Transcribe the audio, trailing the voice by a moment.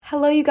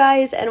Hello, you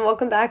guys, and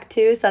welcome back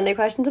to Sunday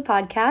Questions, a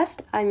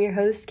podcast. I'm your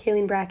host,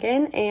 Kayleen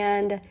Bracken,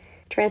 and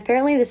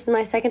transparently, this is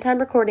my second time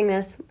recording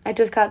this. I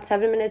just got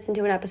 7 minutes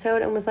into an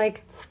episode and was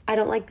like, I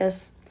don't like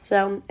this.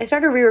 So I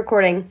started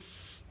re-recording.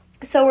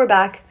 So we're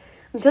back.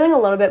 I'm feeling a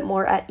little bit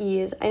more at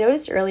ease. I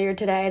noticed earlier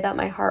today that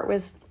my heart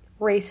was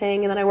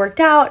racing, and then I worked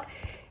out,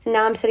 and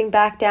now I'm sitting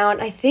back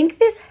down. I think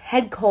this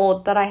head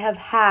cold that I have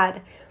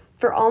had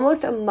for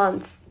almost a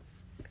month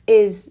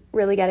is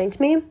really getting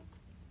to me.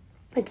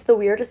 It's the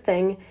weirdest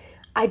thing.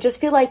 I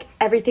just feel like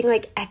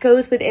everything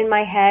echoes within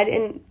my head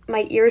and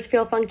my ears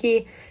feel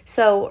funky.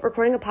 So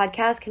recording a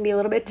podcast can be a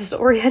little bit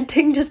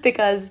disorienting just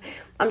because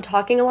I'm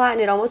talking a lot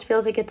and it almost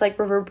feels like it's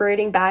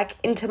reverberating back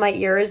into my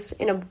ears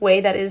in a way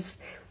that is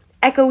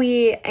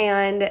echoey.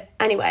 And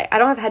anyway, I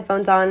don't have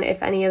headphones on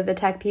if any of the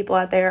tech people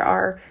out there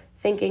are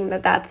thinking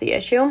that that's the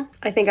issue.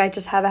 I think I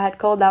just have a head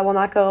cold that will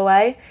not go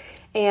away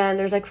and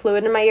there's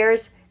fluid in my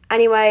ears.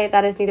 Anyway,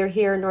 that is neither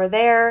here nor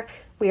there.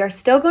 We are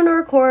still going to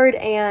record,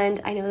 and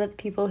I know that the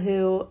people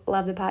who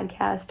love the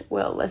podcast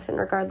will listen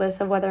regardless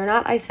of whether or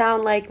not I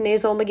sound like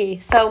Nasal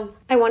McGee. So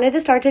I wanted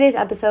to start today's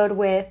episode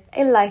with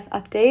a life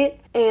update,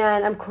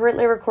 and I'm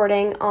currently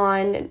recording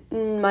on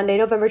Monday,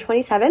 November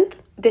 27th.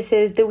 This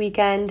is the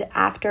weekend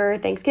after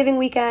Thanksgiving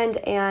weekend,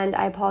 and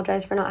I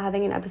apologize for not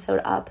having an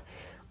episode up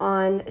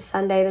on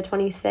Sunday, the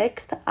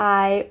 26th.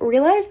 I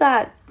realized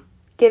that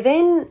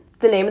given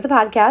the name of the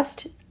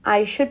podcast,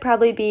 I should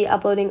probably be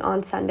uploading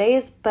on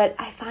Sundays, but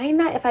I find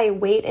that if I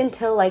wait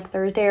until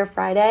Thursday or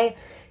Friday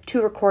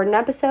to record an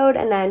episode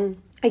and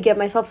then I give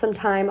myself some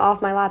time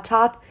off my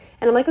laptop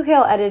and I'm okay,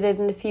 I'll edit it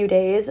in a few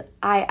days,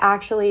 I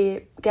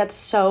actually get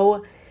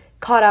so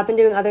caught up in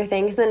doing other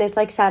things. And then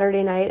it's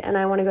Saturday night and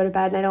I want to go to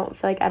bed and I don't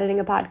feel like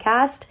editing a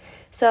podcast.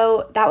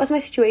 So that was my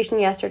situation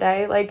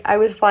yesterday. I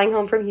was flying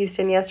home from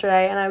Houston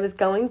yesterday and I was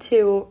going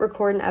to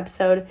record an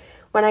episode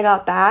when I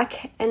got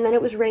back, and then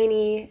it was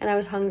rainy, and I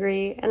was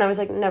hungry, and I was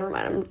never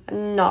mind,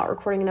 I'm not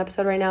recording an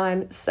episode right now,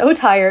 I'm so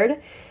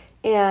tired,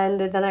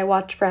 and then I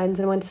watched Friends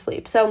and went to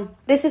sleep. So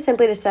this is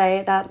simply to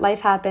say that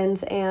life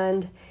happens,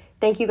 and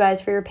thank you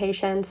guys for your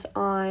patience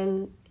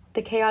on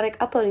the chaotic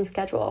uploading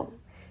schedule.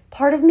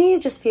 Part of me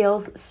just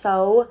feels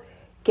so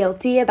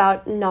guilty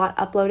about not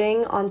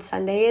uploading on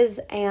Sundays,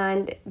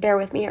 and bear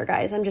with me here,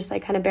 guys, I'm just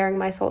kind of bearing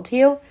my soul to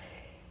you.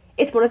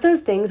 It's one of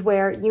those things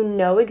where you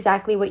know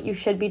exactly what you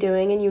should be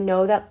doing and you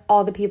know that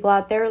all the people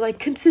out there are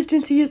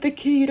consistency is the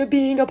key to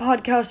being a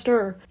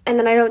podcaster. And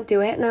then I don't do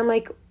it and I'm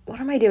what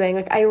am I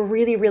doing? I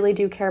really, really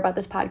do care about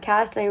this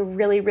podcast and I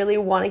really, really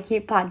want to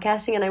keep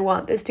podcasting and I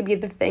want this to be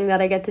the thing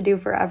that I get to do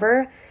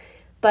forever.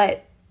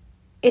 But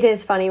it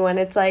is funny when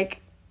it's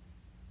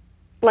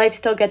life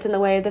still gets in the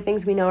way of the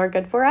things we know are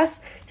good for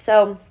us.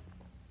 So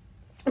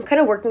I'm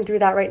kind of working through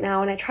that right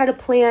now and I try to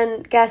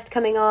plan guests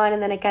coming on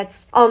and then it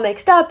gets all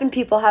mixed up and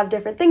people have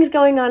different things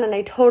going on and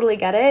I totally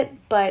get it,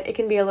 but it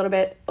can be a little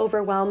bit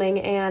overwhelming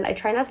and I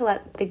try not to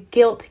let the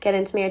guilt get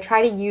into me. I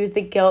try to use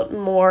the guilt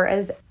more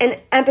as an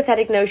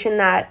empathetic notion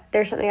that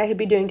there's something I could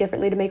be doing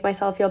differently to make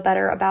myself feel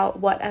better about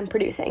what I'm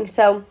producing.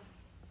 So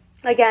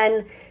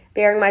again,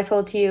 bearing my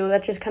soul to you,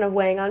 that's just kind of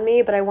weighing on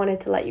me, but I wanted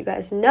to let you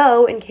guys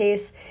know in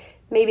case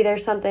maybe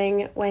there's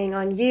something weighing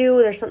on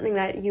you, there's something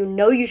that you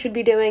know you should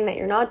be doing that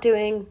you're not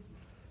doing.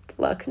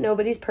 Look,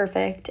 nobody's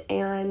perfect,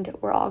 and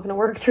we're all going to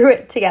work through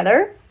it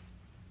together.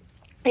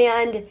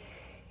 And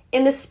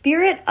in the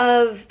spirit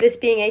of this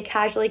being a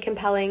casually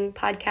compelling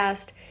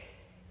podcast,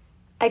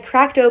 I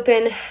cracked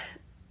open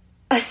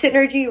a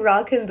Synergy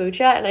raw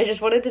kombucha, and I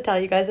just wanted to tell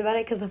you guys about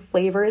it because the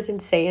flavor is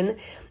insane.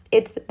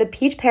 It's the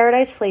Peach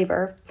Paradise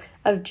flavor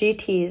of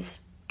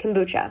GT's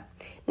kombucha.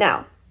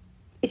 Now,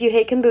 if you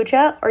hate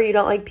kombucha or you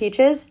don't like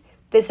peaches,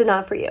 this is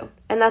not for you.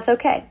 And that's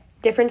okay.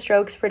 Different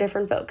strokes for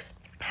different folks.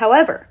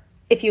 However,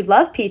 if you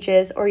love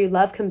peaches or you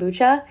love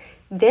kombucha,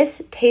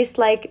 this tastes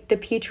like the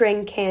peach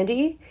ring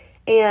candy.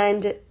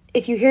 And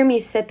if you hear me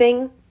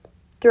sipping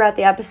throughout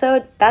the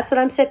episode, that's what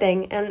I'm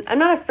sipping. And I'm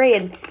not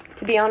afraid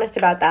to be honest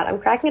about that. I'm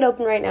cracking it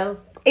open right now.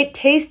 It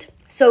tastes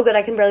so good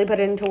I can barely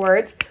put it into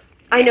words.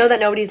 I know that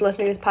nobody's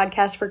listening to this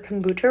podcast for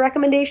kombucha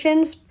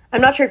recommendations.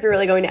 I'm not sure if you're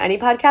really going to any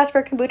podcast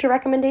for kombucha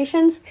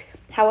recommendations.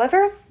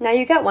 However, now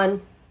you get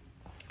one.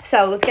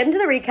 So let's get into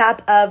the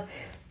recap of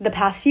the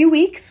past few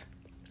weeks.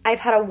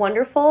 I've had a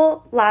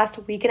wonderful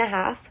last week and a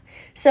half.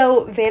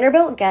 So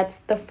Vanderbilt gets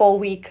the full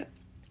week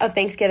of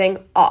Thanksgiving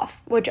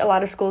off, which a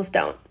lot of schools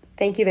don't.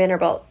 Thank you,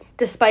 Vanderbilt.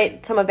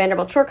 Despite some of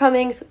Vanderbilt's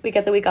shortcomings, we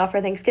get the week off for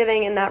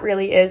Thanksgiving, and that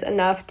really is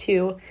enough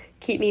to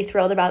keep me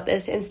thrilled about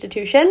this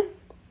institution.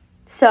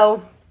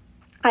 So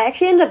I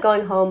actually ended up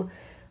going home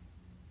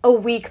a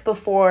week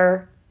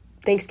before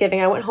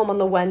Thanksgiving. I went home on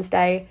the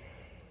Wednesday.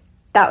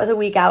 That was a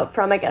week out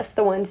from, I guess,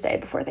 the Wednesday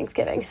before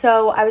Thanksgiving.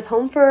 So I was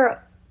home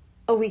for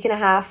a week and a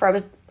half, or I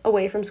was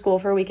away from school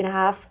for a week and a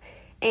half.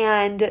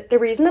 And the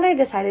reason that I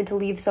decided to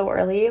leave so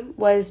early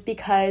was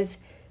because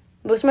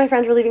most of my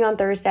friends were leaving on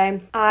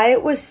Thursday. I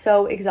was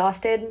so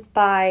exhausted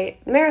by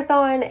the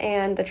marathon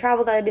and the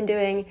travel that I've been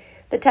doing,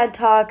 the TED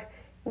Talk,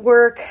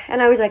 work,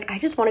 and I was I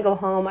just want to go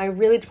home. I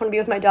really just want to be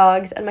with my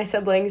dogs and my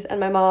siblings and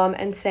my mom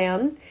and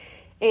Sam.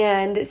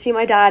 and see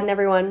my dad and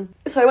everyone.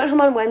 So I went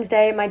home on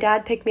Wednesday. My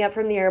dad picked me up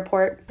from the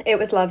airport. It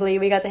was lovely.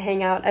 We got to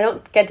hang out. I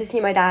don't get to see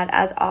my dad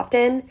as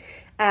often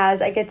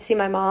as I get to see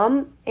my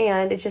mom,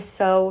 and it's just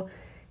so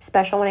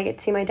special when I get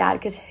to see my dad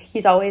because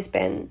he's always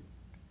been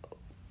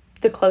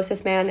the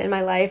closest man in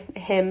my life,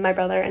 him, my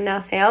brother, and now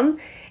Sam.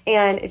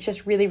 And it's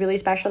just really, really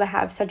special to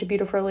have such a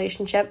beautiful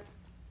relationship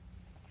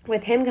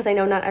with him because I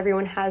know not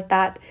everyone has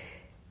that.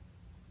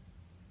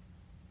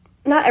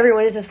 Not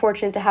everyone is as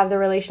fortunate to have the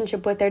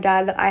relationship with their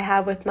dad that I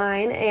have with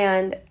mine,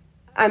 and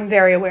I'm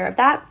very aware of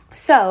that.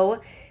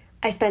 So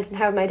I spent some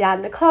time with my dad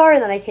in the car,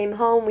 and then I came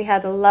home. We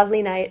had a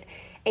lovely night,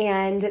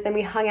 and then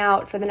we hung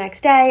out for the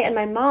next day, and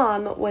my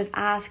mom was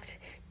asked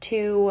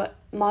to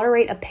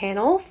moderate a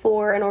panel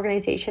for an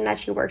organization that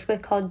she works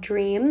with called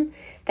Dream.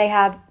 They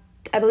have,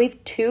 I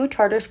believe, 2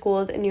 charter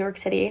schools in New York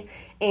City,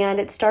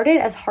 and it started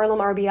as Harlem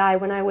RBI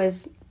when I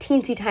was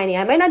teensy tiny.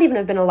 I might not even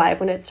have been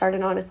alive when it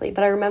started, honestly,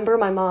 but I remember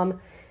my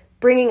mom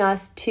bringing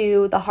us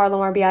to the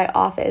Harlem RBI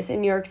office in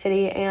New York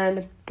City,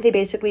 and they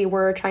basically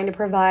were trying to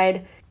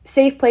provide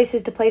safe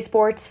places to play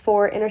sports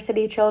for inner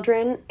city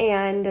children.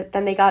 And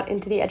then they got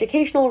into the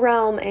educational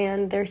realm,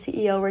 and their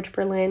CEO, Rich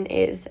Berlin,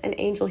 is an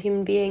angel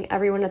human being.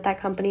 Everyone at that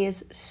company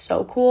is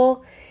so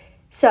cool.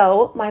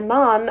 So my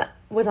mom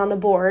was on the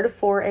board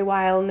for a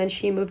while, and then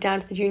she moved down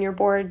to the junior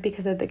board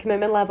because of the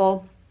commitment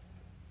level.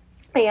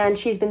 And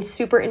she's been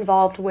super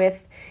involved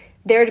with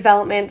their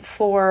development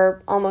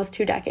for almost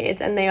 2 decades,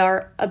 and they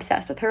are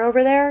obsessed with her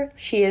over there.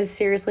 She is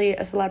seriously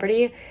a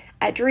celebrity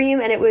at Dream,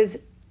 and it was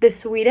the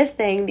sweetest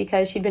thing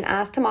because she'd been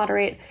asked to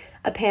moderate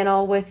a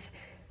panel with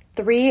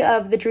 3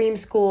 of the Dream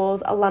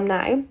School's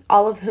alumni,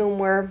 all of whom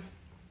were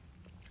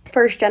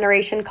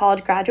first-generation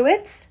college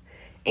graduates,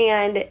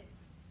 and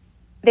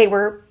they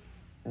were,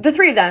 the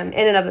 3 of them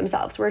in and of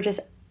themselves were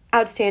just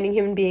outstanding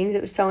human beings.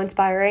 It was so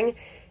inspiring.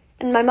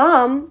 And my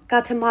mom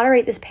got to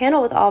moderate this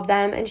panel with all of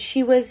them, and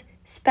she was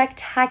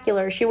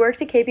spectacular. She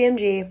works at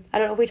KPMG. I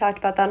don't know if we talked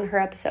about that in her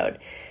episode,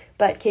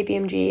 but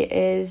KPMG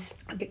is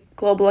a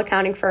global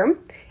accounting firm,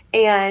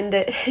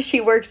 and she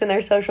works in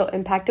their social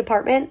impact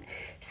department.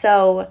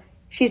 So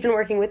she's been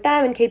working with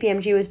them, and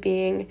KPMG was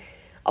being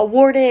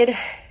awarded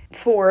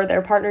for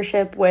their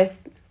partnership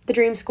with the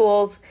Dream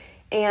Schools,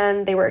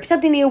 and they were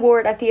accepting the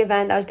award at the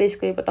event. That was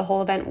basically what the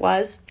whole event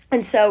was.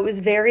 And so it was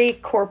very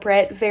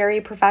corporate, very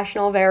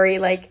professional, very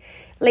like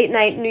late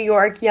night New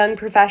York young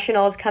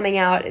professionals coming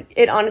out.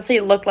 It honestly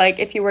looked like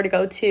if you were to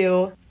go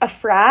to a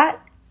frat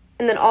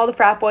and then all the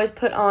frat boys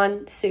put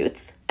on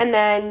suits, and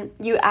then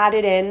you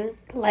added in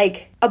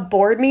like a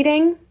board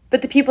meeting,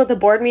 but the people at the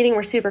board meeting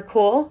were super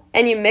cool,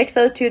 and you mix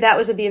those two. That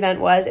was what the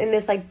event was, in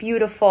this like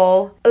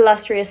beautiful,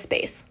 illustrious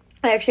space.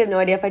 I actually have no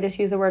idea if I just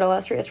used the word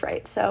illustrious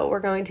right, so we're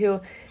going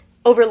to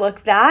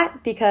overlook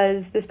that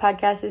because this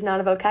podcast is not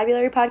a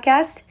vocabulary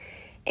podcast,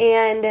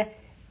 and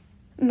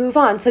move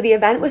on. So the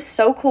event was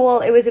so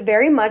cool. It was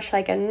very much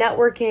like a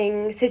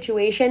networking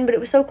situation, but it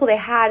was so cool. They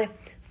had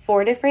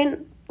 4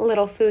 different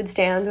little food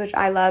stands, which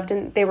I loved,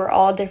 and they were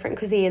all different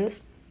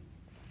cuisines.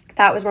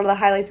 That was one of the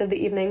highlights of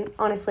the evening,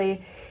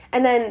 honestly.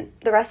 And then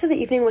the rest of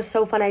the evening was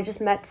so fun. I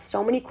just met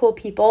so many cool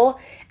people,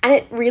 and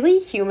it really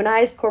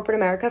humanized corporate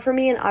America for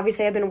me. And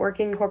obviously I've been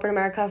working in corporate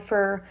America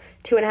for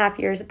 2.5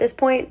 years at this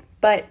point,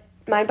 but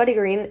Mindbody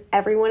Green,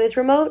 everyone is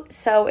remote,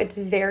 so it's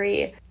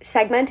very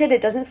segmented.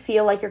 It doesn't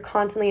feel like you're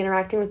constantly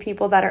interacting with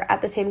people that are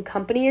at the same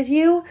company as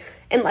you,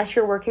 unless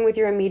you're working with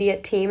your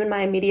immediate team, and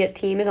my immediate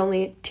team is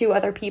only 2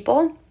 other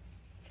people,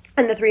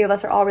 and the 3 of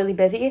us are all really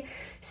busy.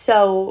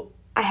 So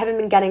I haven't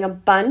been getting a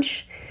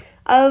bunch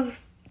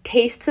of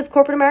tastes of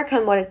corporate America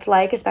and what it's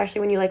like, especially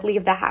when you like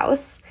leave the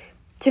house.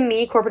 To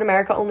me, corporate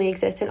America only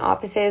exists in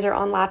offices or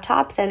on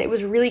laptops, and it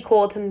was really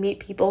cool to meet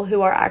people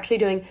who are actually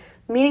doing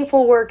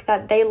meaningful work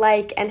that they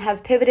like and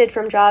have pivoted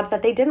from jobs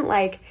that they didn't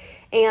like.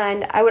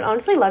 And I would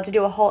honestly love to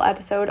do a whole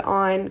episode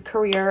on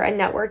career and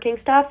networking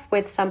stuff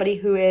with somebody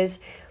who is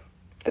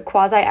a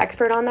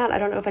quasi-expert on that. I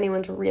don't know if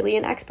anyone's really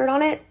an expert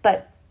on it,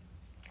 but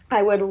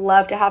I would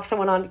love to have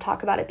someone on to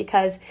talk about it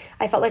because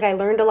I felt like I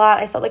learned a lot.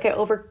 I felt like I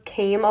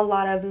overcame a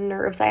lot of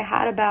nerves I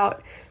had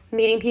about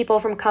meeting people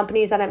from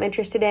companies that I'm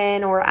interested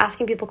in or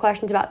asking people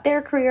questions about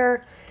their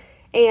career.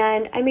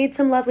 And I made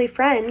some lovely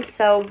friends,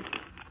 so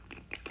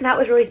that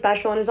was really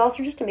special. And it was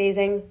also just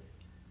amazing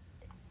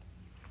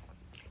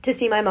to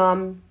see my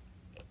mom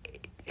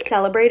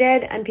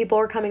celebrated, and people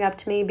were coming up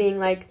to me being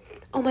like,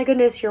 oh my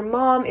goodness, your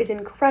mom is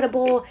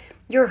incredible.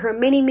 You're her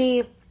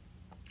mini-me.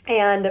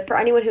 And for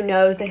anyone who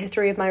knows the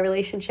history of my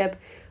relationship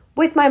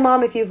with my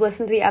mom, if you've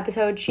listened to the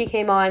episode, she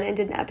came on and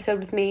did an episode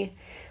with me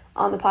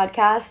on the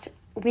podcast.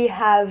 We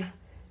have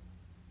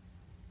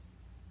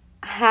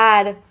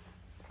had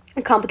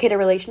a complicated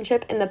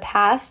relationship in the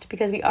past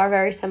because we are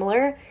very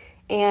similar.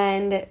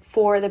 And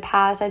for the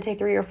past, I'd say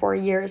 3 or 4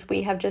 years,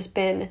 we have just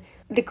been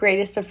the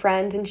greatest of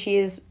friends. And she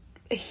is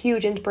a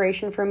huge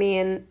inspiration for me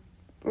and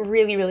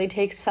really, really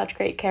takes such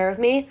great care of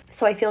me.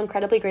 So I feel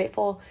incredibly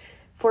grateful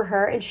for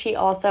her. And she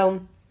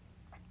also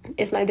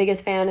is my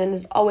biggest fan and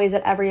is always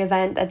at every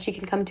event that she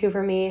can come to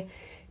for me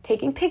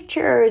taking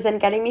pictures and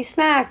getting me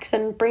snacks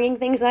and bringing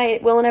things I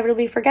will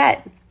inevitably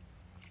forget.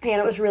 And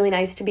it was really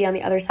nice to be on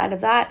the other side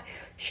of that.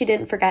 She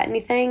didn't forget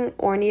anything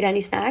or need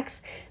any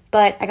snacks,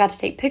 but I got to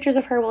take pictures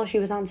of her while she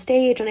was on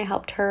stage, and I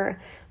helped her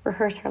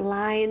rehearse her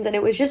lines, and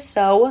it was just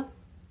so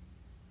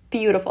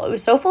beautiful. It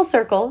was so full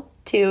circle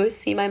to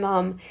see my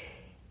mom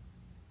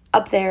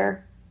up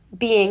there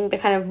being the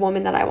kind of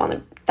woman that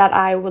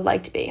I would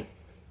like to be.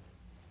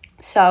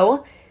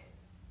 So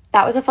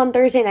that was a fun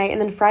Thursday night.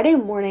 And then Friday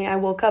morning, I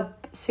woke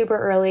up super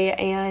early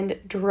and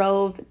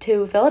drove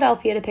to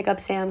Philadelphia to pick up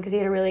Sam because he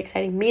had a really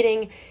exciting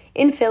meeting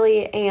in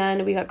Philly,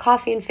 and we got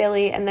coffee in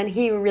Philly, and then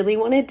he really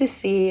wanted to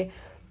see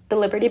the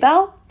Liberty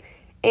Bell.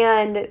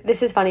 And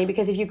this is funny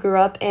because if you grew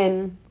up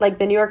in like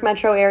the New York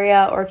metro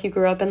area, or if you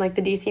grew up in like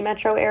the DC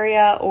metro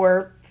area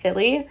or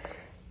Philly,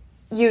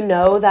 you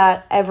know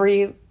that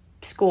every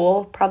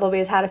school probably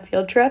has had a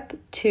field trip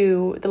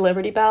to the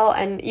Liberty Bell,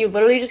 and you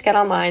literally just get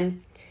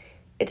online.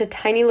 It's a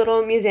tiny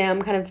little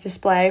museum kind of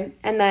display,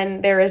 and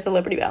then there is the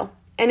Liberty Bell.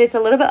 And it's a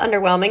little bit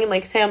underwhelming, and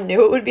like Sam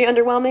knew it would be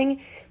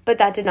underwhelming, but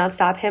that did not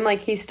stop him.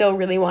 Like he still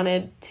really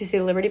wanted to see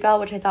the Liberty Bell,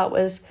 which I thought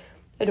was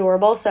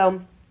adorable.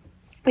 So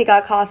we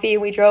got coffee,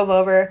 we drove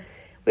over,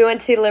 we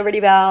went to see the Liberty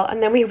Bell,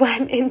 and then we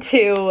went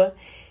into,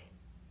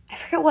 I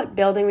forget what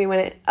building we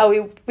went in.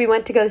 Oh, we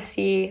went to go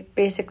see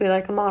basically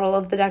like a model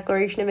of the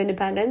Declaration of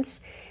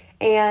Independence,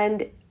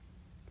 and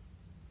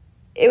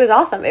it was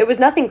awesome. It was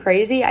nothing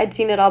crazy. I'd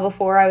seen it all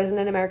before. I was in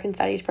an American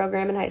Studies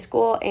program in high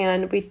school,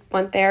 and we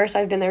went there, so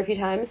I've been there a few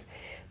times,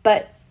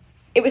 but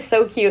it was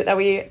so cute that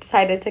we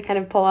decided to kind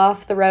of pull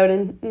off the road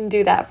and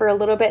do that for a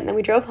little bit, and then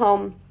we drove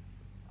home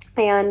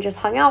and just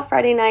hung out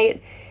Friday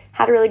night,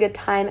 had a really good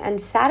time, and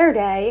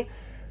Saturday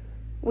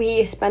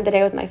we spent the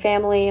day with my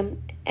family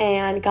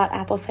and got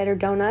apple cider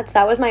donuts.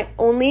 That was my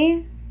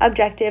only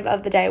objective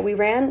of the day. We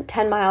ran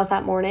 10 miles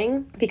that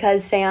morning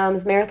because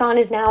Sam's marathon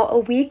is now a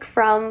week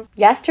from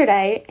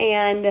yesterday,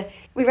 and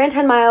we ran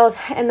 10 miles,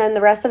 and then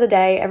the rest of the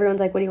day everyone's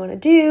like, what do you want to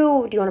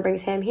do? Do you want to bring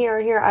Sam here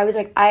and here? I was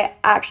like, I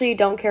actually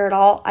don't care at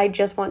all. I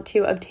just want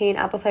to obtain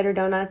apple cider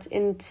donuts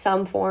in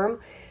some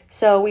form.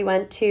 So we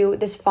went to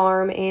this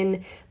farm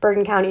in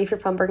Bergen County. If you're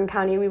from Bergen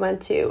County, we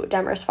went to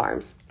Demarest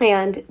Farms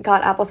and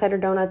got apple cider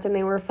donuts, and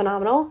they were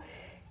phenomenal.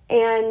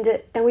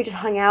 And then we just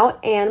hung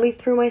out, and we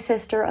threw my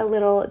sister a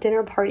little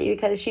dinner party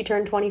because she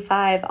turned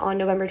 25 on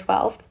November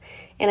 12th.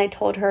 And I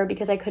told her,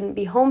 because I couldn't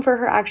be home for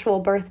her actual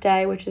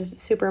birthday, which is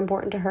super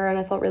important to her, and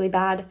I felt really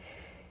bad,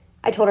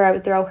 I told her I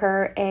would throw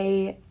her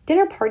a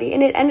dinner party,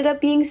 and it ended up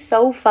being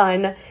so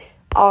fun.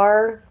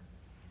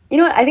 You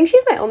know what, I think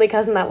she's my only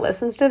cousin that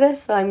listens to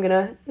this, so I'm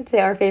gonna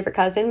say our favorite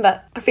cousin,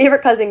 but our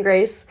favorite cousin,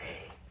 Grace,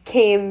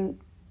 came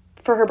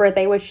for her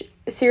birthday, which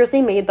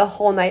seriously made the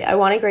whole night. I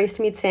wanted Grace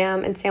to meet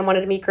Sam, and Sam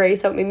wanted to meet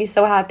Grace, so it made me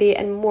so happy,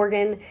 and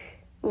Morgan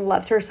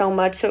loves her so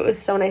much, so it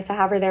was so nice to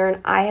have her there,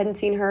 and I hadn't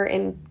seen her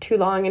in too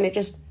long, and it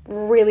just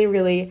really,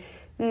 really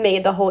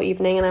made the whole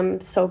evening, and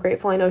I'm so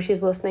grateful. I know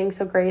she's listening,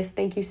 so Grace,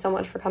 thank you so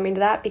much for coming to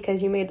that,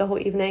 because you made the whole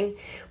evening.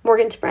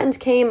 Morgan's friends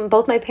came,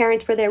 both my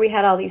parents were there, we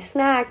had all these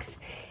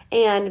snacks,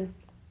 and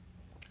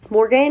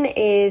Morgan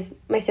is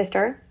my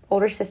sister,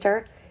 older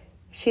sister.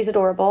 She's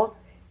adorable,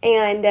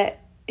 and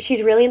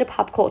she's really into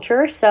pop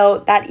culture,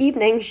 so that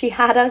evening she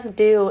had us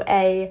do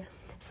a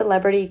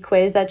celebrity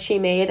quiz that she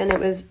made, and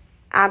it was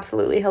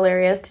absolutely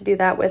hilarious to do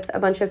that with a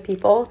bunch of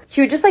people.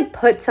 She would just like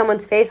put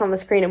someone's face on the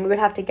screen, and we would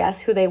have to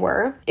guess who they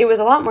were. It was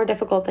a lot more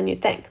difficult than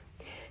you'd think.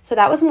 So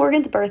that was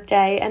Morgan's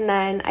birthday, and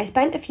then I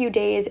spent a few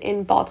days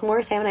in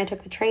Baltimore. Sam and I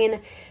took the train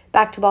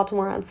back to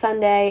Baltimore on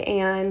Sunday,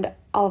 and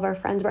all of our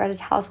friends were at his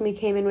house when we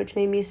came in, which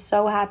made me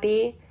so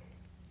happy.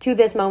 To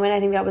this moment, I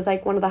think that was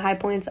like one of the high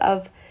points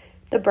of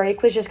the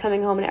break, was just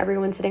coming home and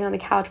everyone sitting on the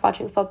couch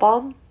watching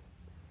football.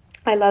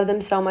 I love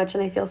them so much,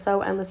 and I feel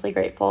so endlessly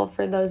grateful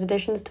for those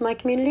additions to my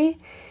community.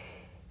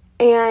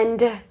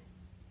 And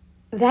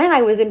then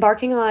I was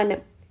embarking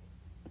on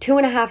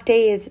 2.5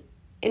 days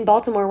in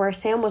Baltimore where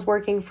Sam was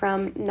working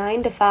from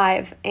 9 to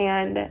 5,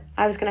 and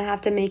I was going to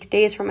have to make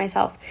days for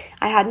myself.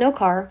 I had no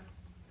car.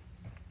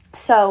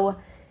 So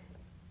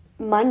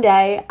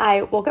Monday,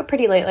 I woke up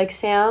pretty late. Like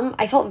Sam,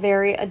 I felt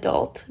very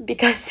adult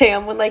because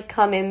Sam would like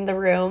come in the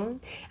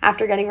room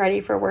after getting ready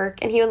for work,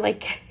 and he would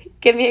like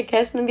give me a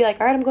kiss and then be like,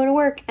 all right, I'm going to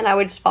work. And I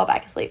would just fall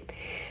back asleep.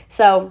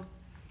 So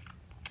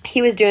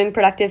he was doing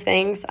productive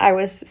things. I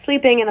was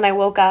sleeping, and then I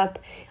woke up.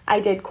 I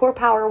did Core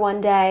Power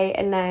one day,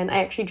 and then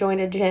I actually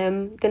joined a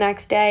gym the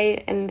next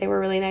day, and they were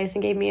really nice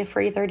and gave me a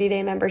free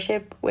 30-day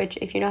membership, which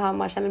if you know how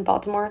much I'm in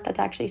Baltimore, that's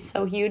actually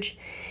so huge.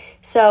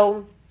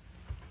 So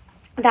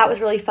that was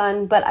really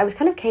fun, but I was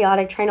kind of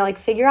chaotic trying to like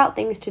figure out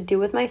things to do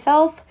with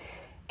myself,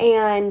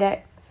 and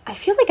I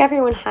feel like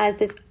everyone has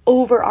this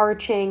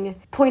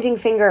overarching pointing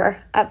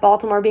finger at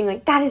Baltimore being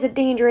like, that is a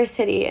dangerous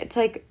city. It's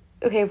like,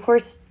 okay, of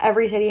course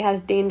every city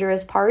has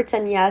dangerous parts,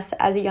 and yes,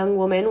 as a young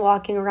woman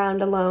walking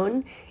around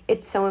alone,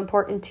 it's so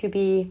important to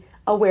be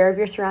aware of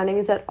your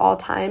surroundings at all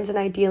times and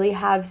ideally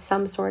have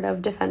some sort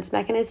of defense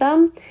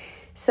mechanism.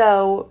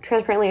 So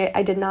transparently,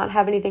 I did not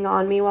have anything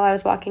on me while I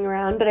was walking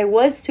around, but I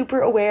was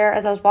super aware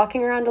as I was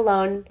walking around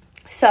alone,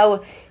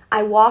 So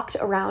I walked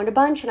around a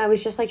bunch, and I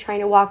was just like trying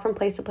to walk from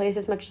place to place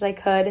as much as I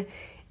could.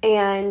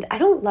 And I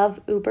don't love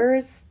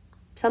Ubers.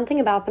 Something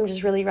about them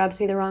just really rubs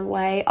me the wrong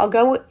way. I'll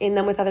go in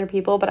them with other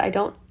people, but I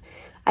don't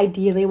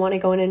ideally want to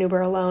go in an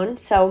Uber alone.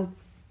 So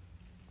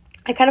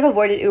I kind of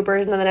avoided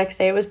Ubers, and then the next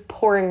day it was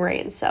pouring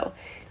rain. So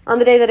on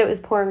the day that it was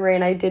pouring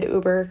rain, I did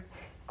Uber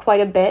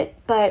quite a bit,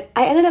 but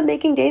I ended up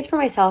making days for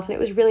myself, and it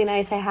was really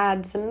nice. I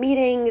had some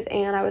meetings,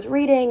 and I was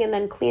reading and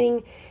then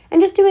cleaning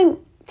and just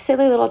doing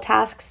silly little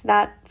tasks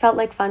that felt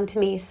like fun to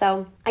me.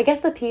 So I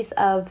guess the piece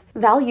of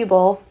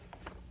valuable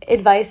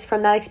advice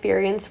from that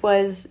experience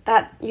was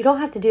that you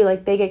don't have to do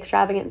like big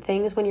extravagant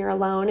things when you're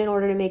alone in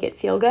order to make it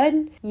feel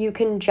good. You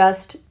can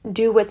just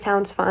do what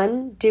sounds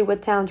fun, do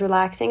what sounds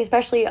relaxing,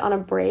 especially on a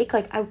break.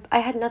 Like I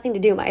had nothing to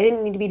do. I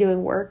didn't need to be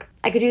doing work.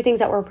 I could do things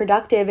that were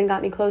productive and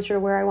got me closer to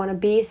where I want to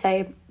be,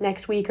 say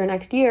next week or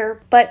next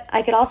year. But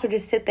I could also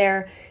just sit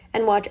there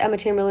and watch Emma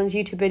Chamberlain's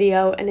YouTube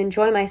video and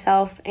enjoy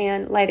myself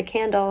and light a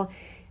candle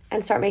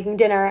and start making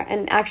dinner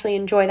and actually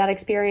enjoy that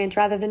experience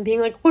rather than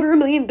being like, what are a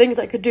million things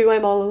I could do?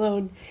 I'm all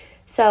alone.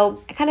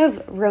 So I kind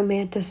of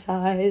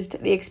romanticized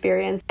the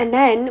experience. And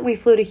then we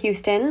flew to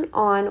Houston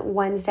on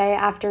Wednesday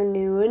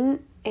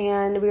afternoon,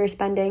 and we were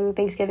spending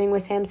Thanksgiving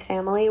with Sam's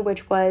family,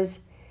 which was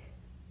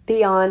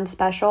beyond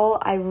special.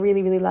 I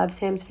really, really love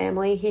Sam's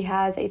family. He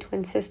has a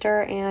twin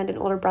sister and an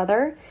older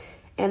brother,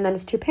 and then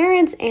his two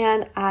parents,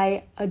 and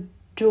I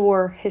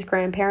adore his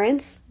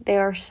grandparents. They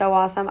are so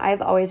awesome.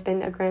 I've always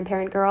been a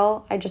grandparent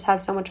girl. I just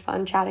have so much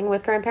fun chatting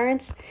with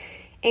grandparents,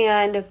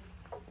 and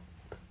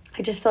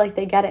I just feel like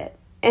they get it.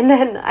 And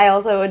then I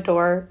also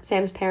adore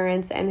Sam's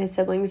parents and his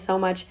siblings so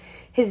much.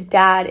 His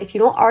dad, if you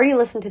don't already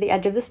listen to The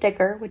Edge of the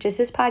Sticker, which is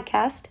his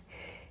podcast,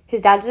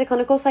 his dad is a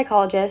clinical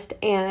psychologist,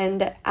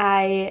 and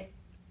I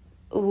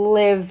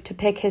live to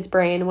pick his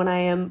brain when I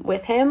am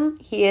with him.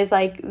 He is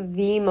like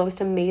the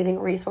most amazing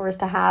resource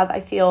to have.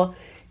 I feel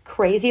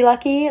crazy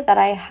lucky that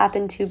I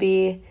happen to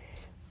be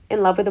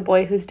in love with a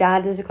boy whose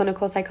dad is a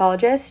clinical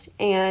psychologist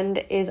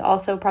and is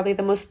also probably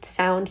the most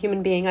sound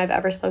human being I've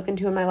ever spoken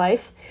to in my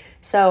life.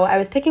 So I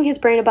was picking his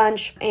brain a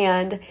bunch,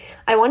 and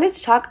I wanted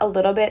to talk a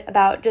little bit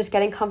about just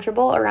getting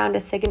comfortable around a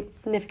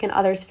significant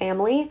other's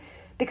family,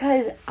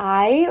 because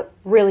I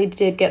really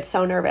did get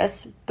so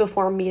nervous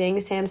before meeting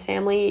Sam's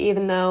family,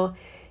 even though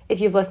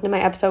if you've listened to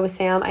my episode with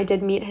Sam, I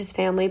did meet his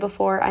family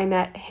before I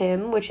met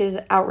him, which is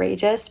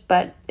outrageous,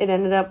 but it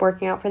ended up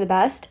working out for the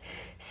best.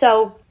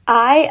 So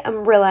I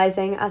am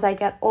realizing as I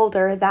get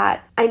older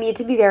that I need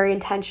to be very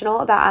intentional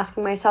about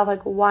asking myself,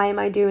 like, why am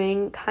I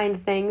doing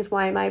kind things?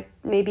 Why am I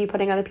maybe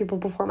putting other people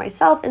before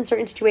myself in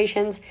certain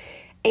situations?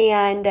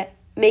 And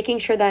making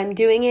sure that I'm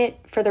doing it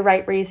for the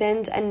right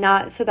reasons, and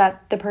not so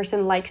that the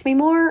person likes me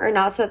more, or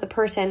not so that the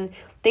person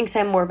thinks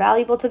I'm more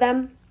valuable to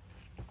them.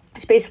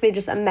 It's basically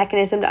just a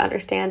mechanism to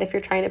understand if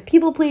you're trying to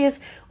people please,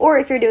 or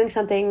if you're doing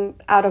something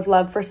out of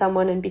love for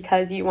someone and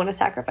because you want to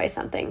sacrifice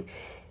something,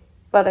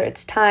 whether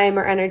it's time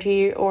or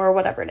energy or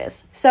whatever it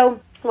is. So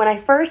when I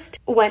first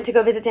went to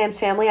go visit Sam's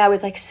family, I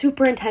was like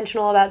super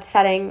intentional about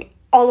setting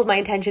all of my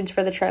intentions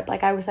for the trip.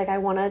 Like I was like, I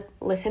want to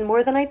listen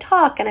more than I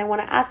talk, and I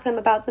want to ask them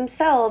about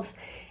themselves,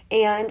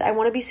 and I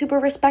want to be super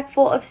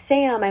respectful of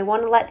Sam. I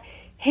want to let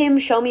him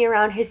show me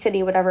around his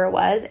city, whatever it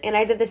was. And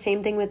I did the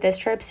same thing with this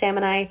trip. Sam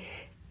and I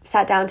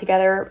sat down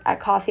together at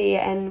coffee,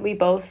 and we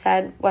both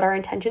said what our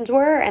intentions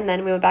were, and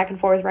then we went back and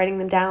forth writing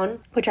them down,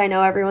 which I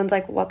know everyone's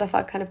like, what the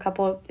fuck kind of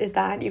couple is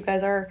that? You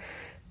guys are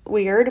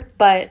weird,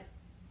 but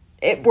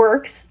it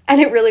works, and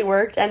it really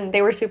worked. And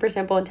they were super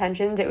simple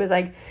intentions. It was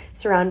like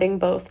surrounding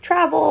both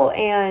travel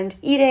and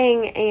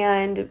eating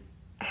and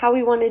how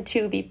we wanted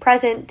to be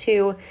present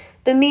to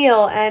the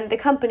meal and the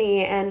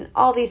company and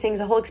all these things,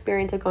 the whole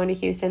experience of going to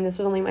Houston. This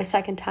was only my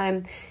second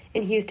time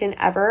in Houston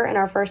ever, and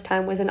our first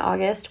time was in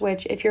August,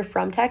 which if you're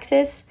from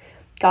Texas,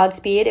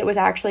 Godspeed. It was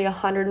actually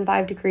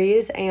 105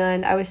 degrees,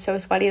 and I was so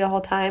sweaty the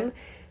whole time,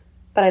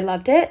 but I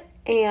loved it.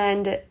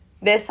 And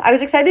I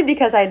was excited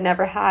because I had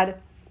never had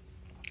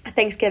a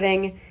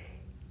Thanksgiving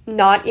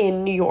not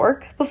in New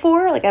York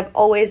before. Like I've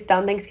always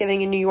done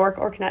Thanksgiving in New York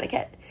or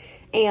Connecticut,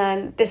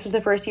 and this was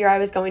the first year I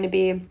was going to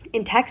be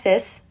in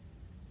Texas.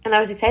 And I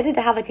was excited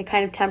to have like a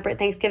kind of temperate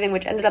Thanksgiving,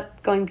 which ended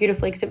up going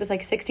beautifully because it was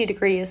like 60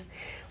 degrees,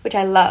 which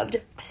I loved.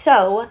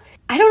 So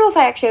I don't know if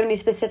I actually have any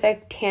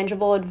specific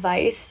tangible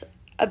advice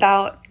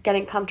about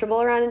getting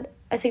comfortable around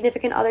a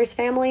significant other's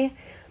family.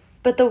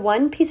 But the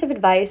one piece of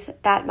advice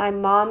that my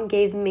mom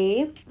gave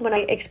me when I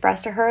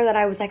expressed to her that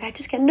I was like, I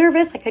just get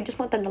nervous. Like I just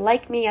want them to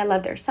like me. I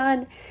love their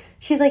son.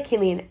 She's like,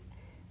 Kayleen,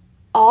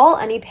 all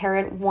any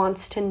parent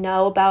wants to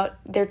know about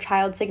their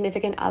child's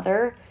significant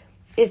other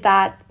is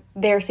that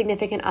their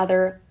significant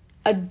other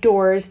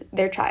adores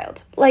their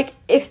child. Like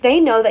if they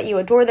know that you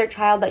adore their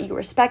child, that you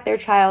respect their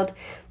child,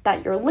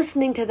 that you're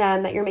listening to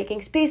them, that you're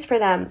making space for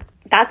them,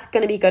 that's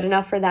going to be good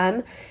enough for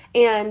them.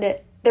 And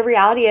the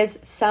reality is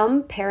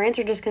some parents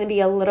are just going to be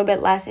a little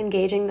bit less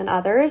engaging than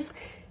others.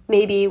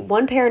 Maybe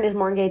one parent is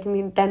more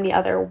engaging than the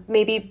other.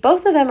 Maybe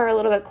both of them are a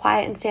little bit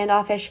quiet and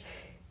standoffish.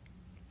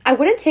 I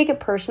wouldn't take it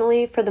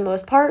personally for the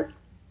most part.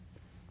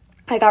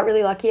 I got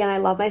really lucky and I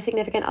love my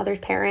significant other's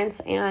parents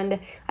and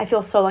I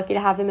feel so lucky to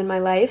have them in my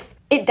life.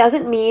 It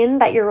doesn't mean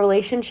that your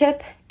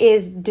relationship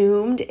is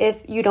doomed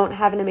if you don't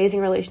have an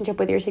amazing relationship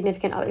with your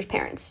significant other's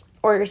parents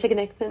or your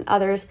significant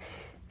other's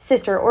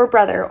sister or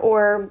brother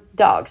or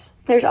dogs.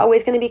 There's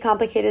always going to be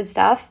complicated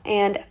stuff,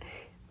 and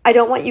I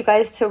don't want you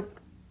guys to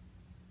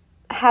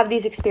have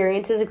these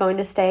experiences of going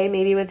to stay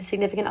maybe with a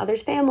significant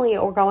other's family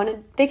or go on a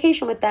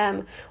vacation with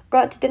them, go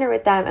out to dinner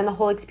with them, and the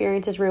whole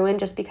experience is ruined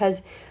just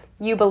because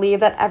you believe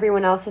that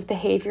everyone else's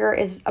behavior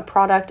is a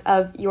product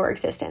of your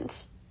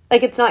existence.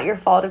 Like, it's not your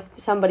fault if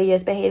somebody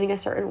is behaving a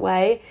certain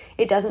way.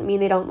 It doesn't mean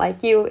they don't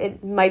like you.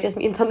 It might just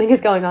mean something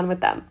is going on with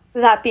them.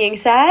 That being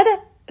said,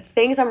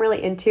 things I'm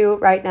really into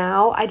right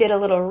now, I did a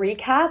little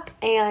recap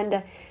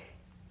and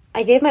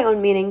I gave my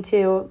own meaning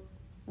to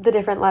the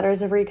different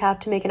letters of recap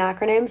to make an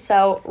acronym.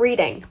 So,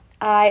 reading.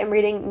 I am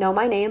reading Know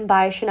My Name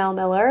by Chanel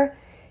Miller.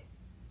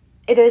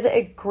 It is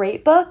a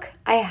great book.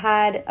 I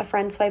had a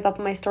friend swipe up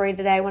on my story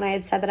today when I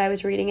had said that I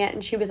was reading it,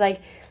 and she was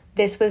like,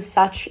 this was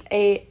such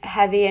a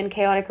heavy and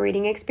chaotic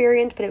reading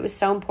experience, but it was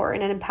so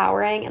important and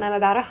empowering, and I'm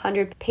about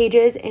 100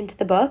 pages into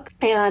the book,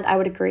 and I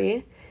would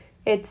agree.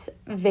 It's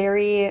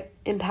very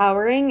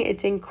empowering.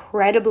 It's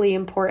incredibly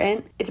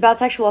important. It's about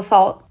sexual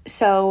assault,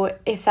 so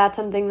if that's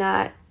something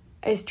that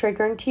is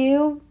triggering to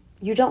you,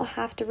 you don't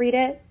have to read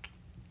it.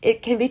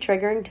 It can be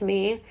triggering to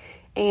me,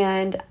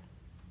 and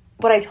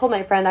what I told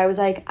my friend, I was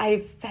like,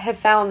 I have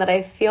found that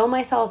I feel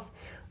myself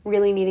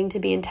really needing to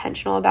be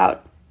intentional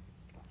about,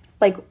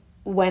 like,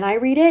 when I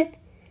read it,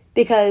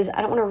 because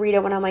I don't want to read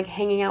it when I'm, like,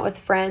 hanging out with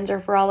friends or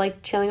if we're all,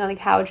 like, chilling on the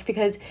couch,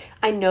 because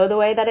I know the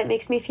way that it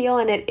makes me feel,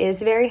 and it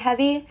is very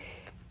heavy.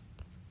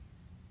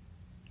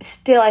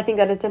 Still, I think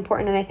that it's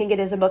important, and I think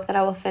it is a book that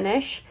I will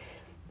finish.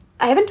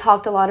 I haven't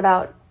talked a lot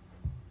about,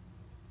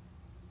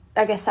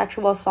 I guess,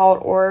 sexual assault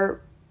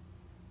or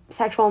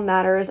sexual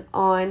matters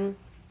on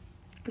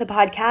the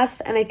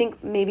podcast, and I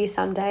think maybe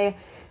someday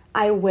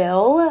I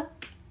will.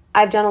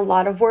 I've done a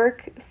lot of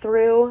work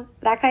through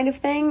that kind of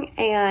thing,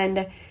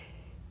 and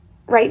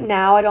right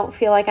now I don't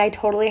feel like I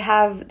totally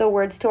have the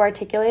words to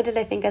articulate it.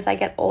 I think as I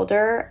get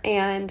older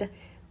and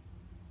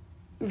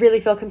really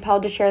feel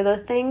compelled to share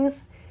those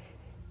things,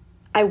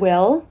 I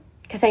will,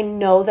 because I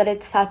know that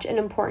it's such an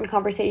important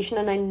conversation,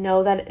 and I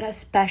know that it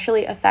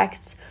especially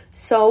affects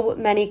so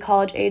many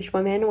college-aged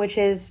women, which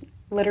is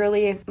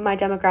literally my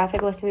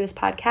demographic listening to this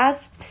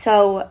podcast.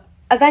 So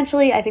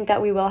eventually, I think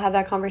that we will have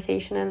that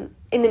conversation. And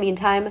in the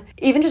meantime,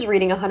 even just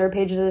reading 100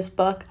 pages of this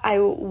book, I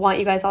want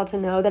you guys all to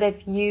know that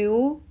if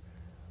you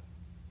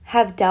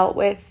have dealt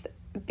with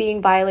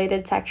being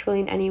violated sexually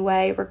in any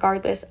way,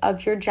 regardless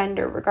of your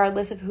gender,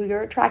 regardless of who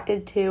you're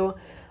attracted to,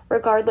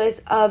 regardless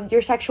of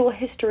your sexual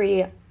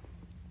history,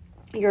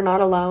 you're not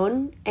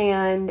alone.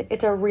 And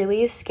it's a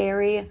really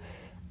scary,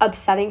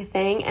 upsetting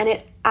thing. And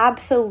it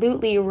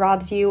absolutely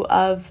robs you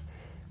of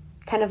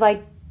kind of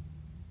like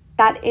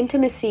that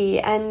intimacy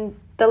and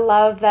the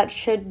love that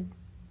should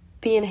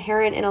be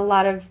inherent in a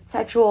lot of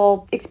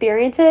sexual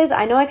experiences.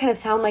 I know I kind of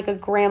sound like a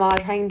grandma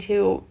trying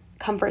to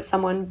comfort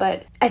someone,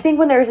 but I think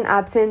when there's an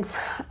absence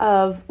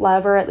of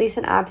love, or at least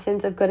an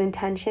absence of good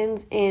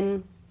intentions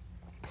in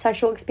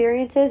sexual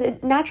experiences,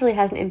 it naturally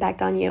has an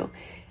impact on you.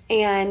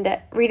 And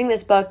reading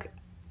this book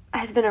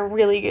has been a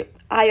really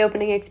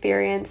eye-opening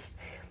experience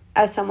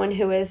as someone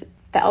who has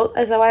felt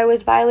as though I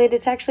was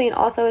violated sexually, and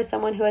also as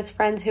someone who has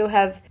friends who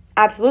have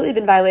absolutely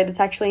been violated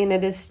sexually, and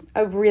it is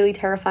a really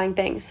terrifying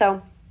thing.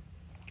 So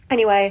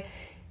anyway,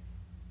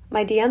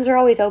 my DMs are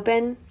always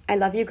open. I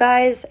love you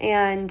guys,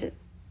 and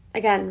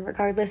again,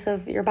 regardless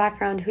of your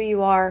background, who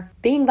you are,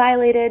 being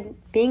violated,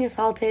 being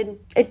assaulted,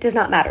 it does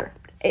not matter.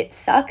 It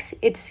sucks,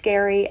 it's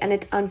scary, and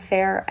it's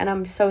unfair, and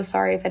I'm so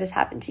sorry if it has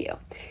happened to you.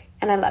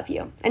 And I love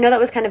you. I know that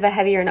was kind of a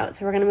heavier note,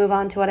 so we're going to move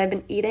on to what I've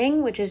been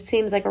eating, which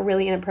seems like a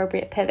really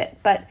inappropriate pivot,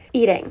 but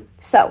eating.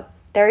 So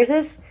there is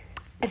this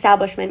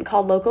establishment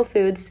called Local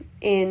Foods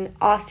in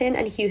Austin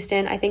and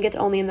Houston. I think it's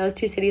only in those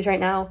two cities right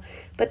now,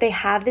 but they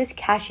have this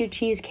cashew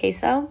cheese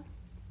queso.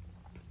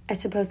 I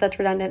suppose that's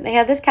redundant. They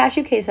have this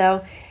cashew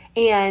queso,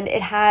 and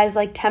it has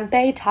like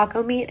tempeh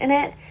taco meat in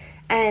it,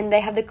 and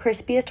they have the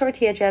crispiest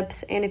tortilla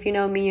chips, and if you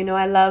know me, you know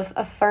I love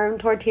a firm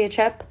tortilla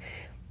chip.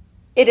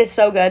 It is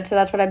so good, so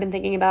that's what I've been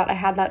thinking about. I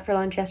had that for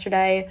lunch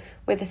yesterday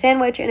with a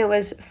sandwich, and it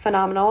was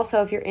phenomenal.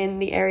 So if you're in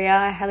the area,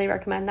 I highly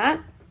recommend that.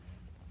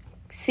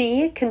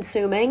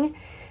 Consuming.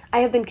 I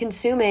have been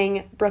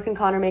consuming Brooke and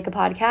Connor Make a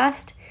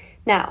Podcast.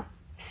 Now,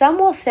 some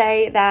will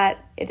say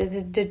that it is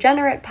a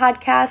degenerate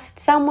podcast.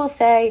 Some will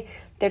say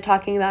they're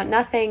talking about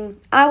nothing.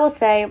 I will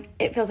say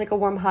it feels like a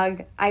warm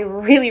hug. I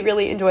really,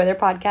 really enjoy their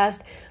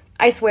podcast.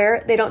 I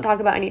swear they don't talk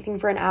about anything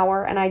for an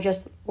hour, and I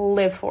just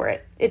live for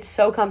it. It's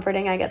so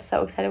comforting. I get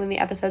so excited when the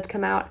episodes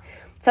come out.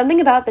 Something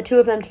about the two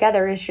of them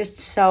together is just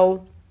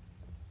so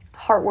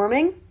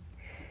heartwarming.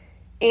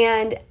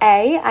 And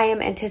I am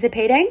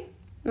anticipating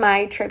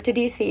my trip to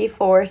DC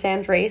for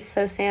Sam's race.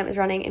 So Sam is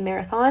running a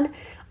marathon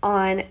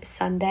on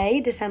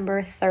Sunday,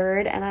 December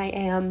 3rd, and I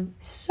am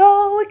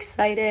so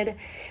excited.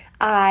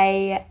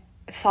 I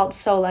felt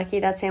so lucky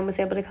that Sam was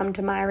able to come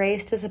to my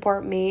race to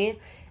support me.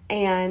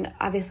 And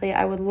obviously,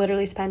 I would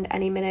literally spend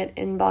any minute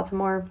in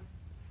Baltimore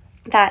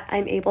that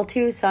I'm able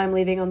to. So I'm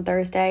leaving on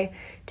Thursday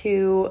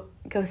to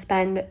go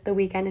spend the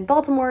weekend in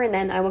Baltimore, and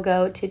then I will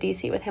go to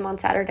DC with him on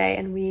Saturday,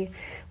 and we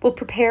will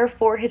prepare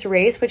for his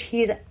race, which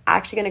he's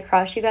actually going to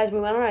crush. You guys, we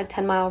went on a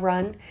 10-mile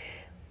run.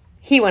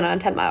 He went on a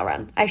 10-mile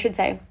run, I should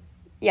say.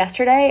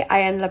 Yesterday,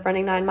 I ended up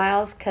running 9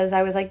 miles because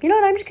I was like, you know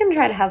what, I'm just going to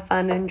try to have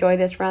fun and enjoy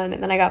this run.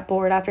 And then I got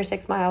bored after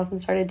 6 miles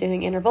and started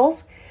doing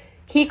intervals.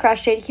 He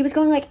crushed it. He was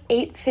going like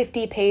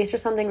 8:50 pace or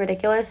something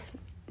ridiculous.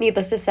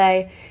 Needless to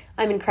say,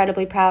 I'm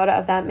incredibly proud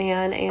of that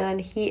man,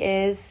 and he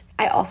is.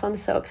 I also am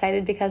so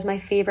excited because my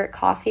favorite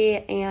coffee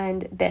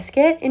and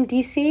biscuit in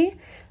DC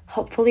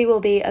hopefully will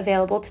be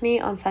available to me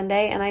on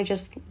Sunday, and I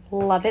just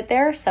love it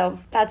there, so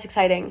that's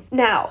exciting.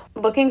 Now,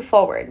 looking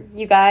forward,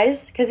 you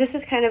guys, because this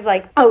is kind of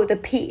like, the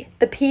P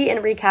in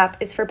recap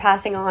is for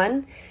passing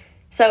on.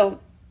 So,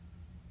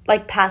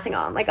 like passing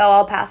on, like,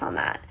 I'll pass on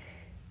that.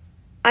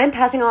 I'm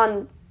passing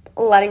on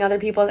letting other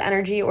people's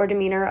energy or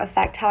demeanor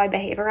affect how I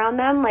behave around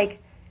them.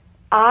 Like,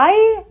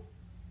 I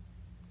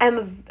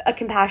am a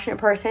compassionate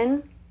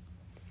person.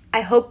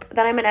 I hope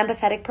that I'm an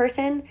empathetic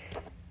person,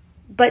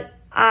 but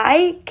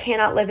I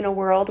cannot live in a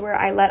world where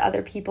I let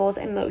other people's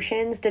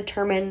emotions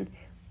determine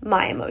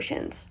my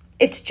emotions.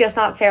 It's just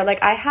not fair.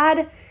 Like, I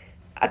had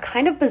a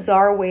kind of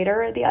bizarre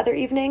waiter the other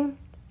evening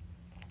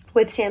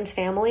with Sam's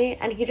family,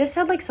 and he just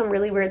said like some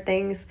really weird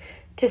things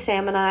to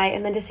Sam and I,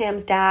 and then to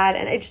Sam's dad,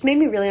 and it just made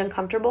me really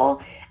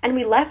uncomfortable. And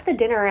we left the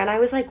dinner, and I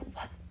was like,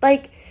 what?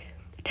 Like,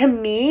 to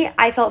me,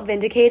 I felt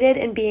vindicated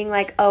in being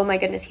like, oh my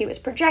goodness, he was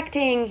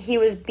projecting, he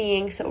was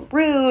being so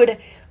rude.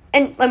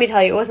 And let me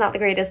tell you, it was not the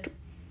greatest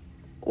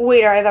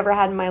waiter I've ever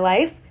had in my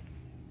life.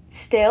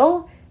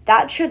 Still,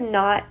 I shouldn't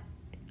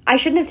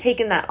have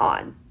taken that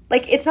on.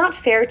 Like, it's not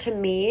fair to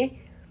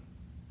me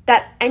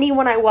that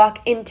anyone I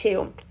walk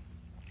into,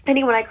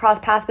 anyone I cross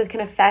paths with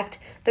can affect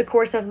the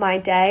course of my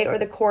day or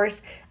the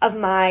course of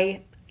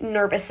my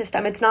nervous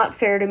system. It's not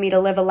fair to me to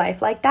live a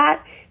life like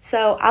that.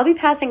 So I'll be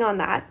passing on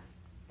that.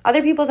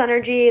 Other people's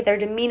energy, their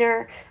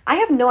demeanor, I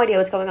have no idea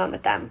what's going on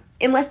with them.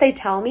 Unless they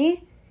tell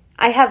me,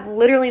 I have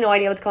literally no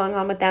idea what's going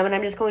on with them, and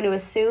I'm just going to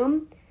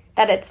assume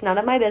that it's none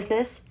of my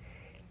business,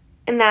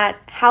 and that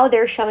how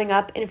they're showing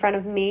up in front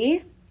of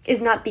me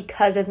is not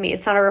because of me.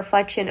 It's not a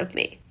reflection of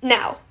me.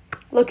 Now,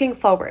 looking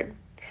forward,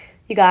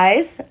 you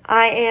guys,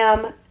 I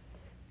am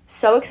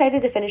so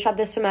excited to finish up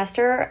this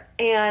semester,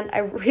 and I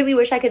really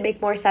wish I could make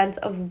more sense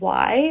of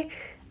why.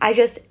 I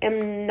just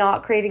am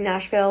not craving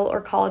Nashville or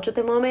college at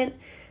the moment,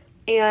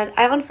 and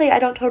I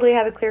don't totally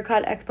have a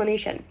clear-cut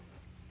explanation.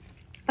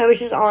 I was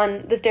just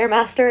on the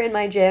Stairmaster in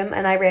my gym,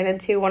 and I ran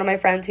into one of my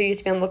friends who used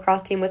to be on the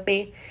lacrosse team with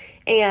me,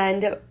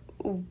 and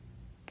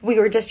we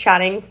were just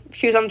chatting.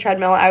 She was on the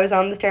treadmill, I was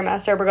on the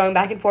Stairmaster, we're going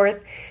back and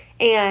forth,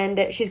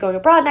 and she's going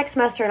abroad next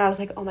semester, and I was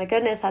like, oh my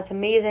goodness, that's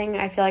amazing.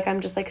 I feel like I'm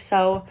just like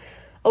so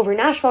over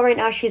Nashville right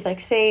now. She's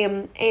like,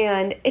 same,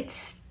 and it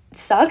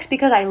sucks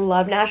because I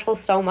love Nashville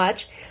so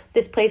much.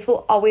 This place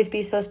will always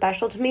be so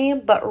special to me,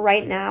 but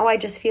right now I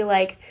just feel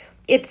like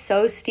it's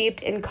so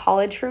steeped in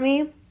college for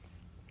me.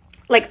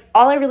 Like,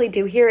 all I really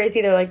do here is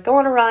either like go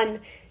on a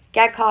run,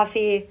 get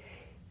coffee,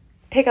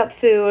 pick up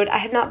food. I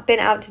have not been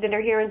out to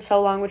dinner here in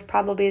so long, which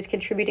probably is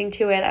contributing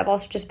to it. I've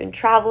also just been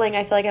traveling.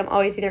 I feel like I'm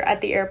always either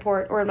at the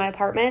airport or in my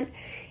apartment,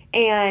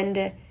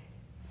 and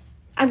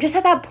I'm just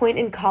at that point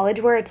in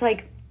college where it's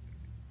like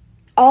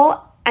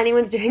all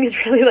anyone's doing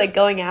is really like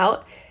going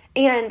out.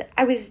 And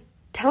I was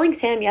telling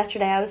Sam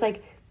yesterday, I was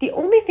like, the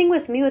only thing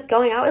with me with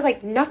going out is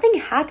like nothing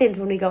happens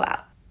when we go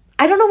out.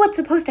 I don't know what's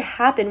supposed to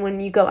happen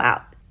when you go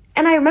out.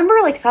 And I remember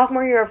like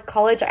sophomore year of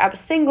college, I was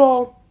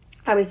single.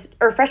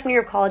 Freshman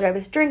year of college, I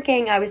was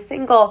drinking, I was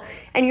single.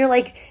 And you're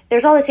like,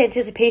 there's all this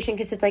anticipation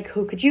because it's like,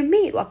 who could you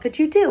meet? What could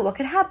you do? What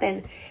could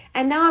happen?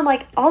 And now I'm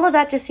like, all of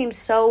that just seems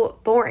so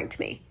boring to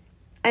me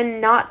and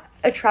not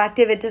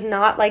attractive. It does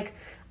not, like,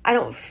 I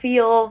don't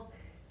feel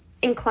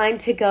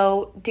inclined to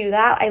go do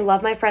that. I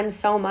love my friends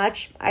so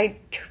much.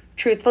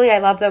 Truthfully, I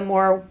love them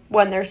more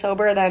when they're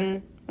sober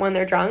than when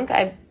they're drunk.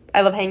 I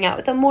love hanging out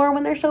with them more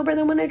when they're sober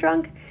than when they're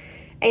drunk.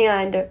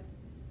 And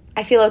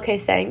I feel okay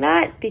saying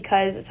that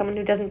because as someone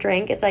who doesn't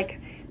drink, it's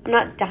like I'm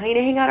not dying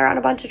to hang out around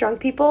a bunch of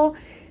drunk people.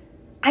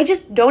 I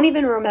just don't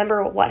even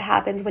remember what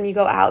happens when you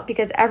go out,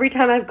 because every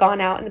time I've gone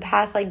out in the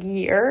past like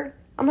year,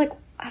 I'm like,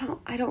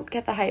 I don't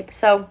get the hype.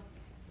 So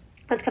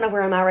that's kind of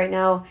where I'm at right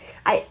now.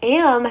 I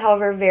am,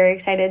 however, very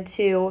excited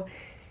to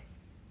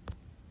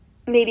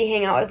maybe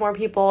hang out with more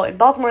people in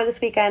Baltimore this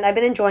weekend. I've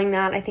been enjoying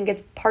that. I think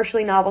it's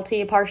partially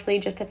novelty, partially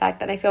just the fact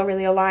that I feel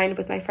really aligned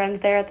with my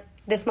friends there at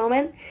this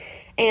moment.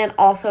 And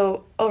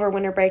also over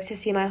winter breaks to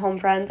see my home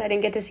friends. I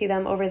didn't get to see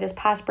them over this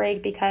past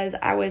break because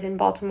I was in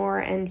Baltimore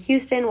and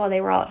Houston while they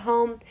were all at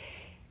home.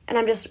 And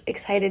I'm just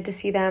excited to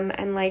see them,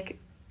 and like,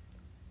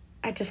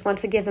 I just want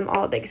to give them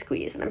all a big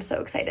squeeze, and I'm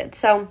so excited.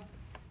 So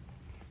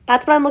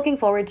that's what I'm looking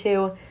forward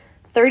to.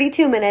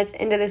 32 minutes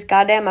into this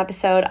goddamn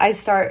episode, I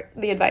start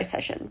the advice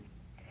session.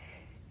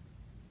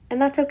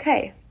 And that's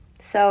okay.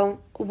 So,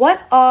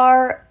 what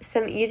are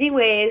some easy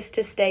ways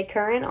to stay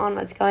current on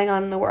what's going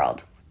on in the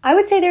world? I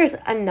would say there's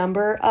a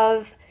number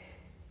of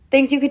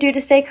things you could do to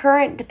stay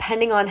current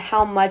depending on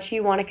how much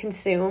you want to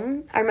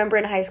consume. I remember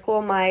in high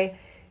school, my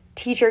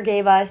teacher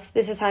gave us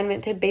this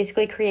assignment to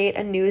basically create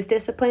a news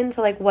discipline.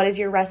 So, like, what is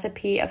your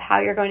recipe of how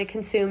you're going to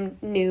consume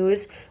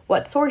news?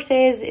 What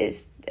sources?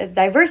 Is a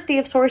diversity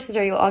of sources?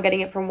 Are you all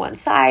getting it from one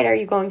side? Are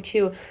you going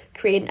to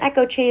create an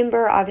echo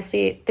chamber?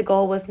 Obviously, the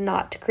goal was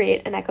not to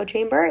create an echo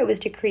chamber. It was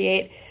to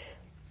create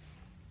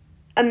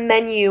a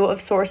menu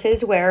of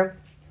sources where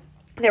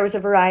there was a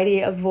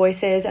variety of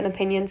voices and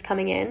opinions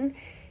coming in.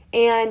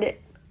 And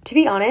to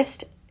be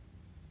honest,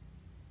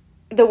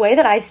 the way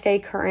that I stay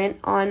current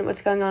on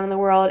what's going on in the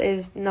world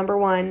is, number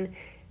one,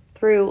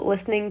 through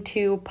listening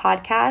to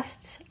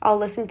podcasts. I'll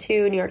listen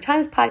to New York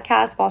Times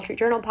podcast, Wall Street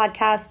Journal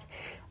podcast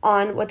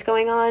on what's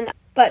going on.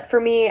 But for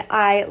me,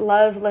 I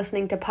love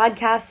listening to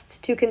podcasts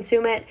to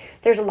consume it.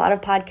 There's a lot of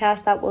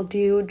podcasts that will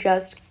do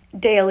just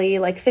daily,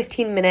 like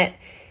 15-minute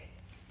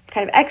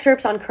kind of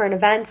excerpts on current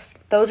events.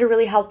 Those are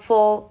really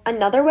helpful.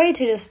 Another way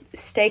to just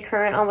stay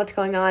current on what's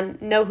going on,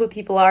 know who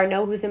people are,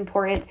 know who's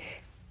important,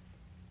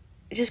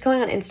 just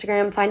going on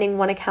Instagram, finding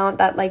one account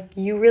that like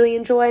you really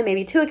enjoy,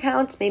 maybe two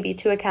accounts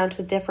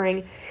with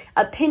differing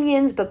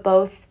opinions, but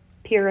both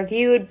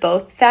peer-reviewed,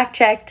 both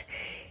fact-checked.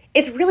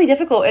 It's really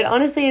difficult. It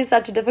honestly is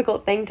such a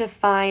difficult thing to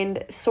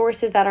find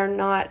sources that are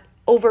not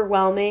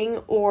overwhelming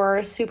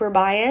or super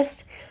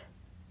biased.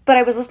 But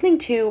I was listening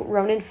to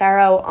Ronan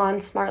Farrow on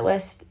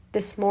SmartList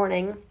this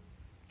morning,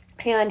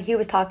 and he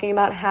was talking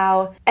about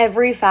how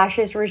every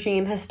fascist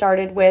regime has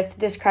started with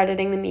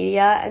discrediting the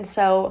media, and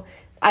so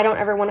I don't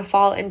ever want to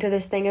fall into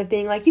this thing of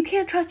being like, you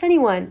can't trust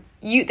anyone.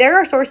 There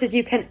are sources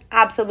you can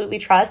absolutely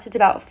trust. It's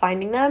about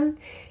finding them.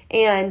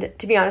 And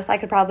to be honest, I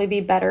could probably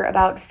be better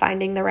about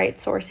finding the right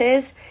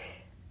sources.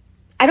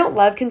 I don't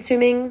love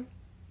consuming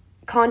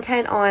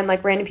content on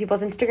like random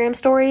people's Instagram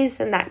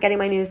stories and that getting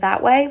my news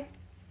that way.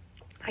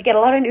 I get a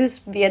lot of news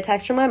via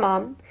text from my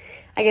mom.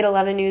 I get a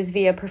lot of news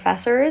via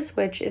professors,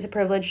 which is a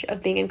privilege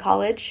of being in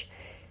college.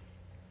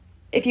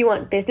 If you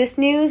want business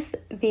news,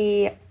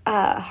 the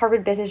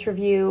Harvard Business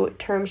Review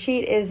term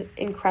sheet is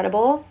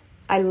incredible.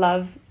 I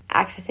love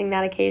accessing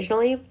that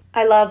occasionally.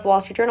 I love Wall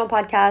Street Journal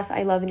podcasts.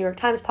 I love the New York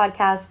Times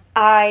podcast.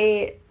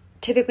 I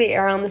typically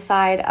err on the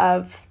side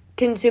of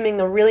consuming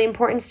the really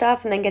important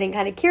stuff and then getting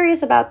kind of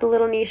curious about the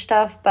little niche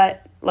stuff.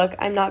 But look,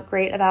 I'm not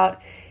great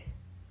about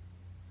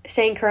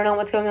staying current on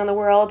what's going on in the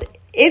world.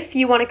 If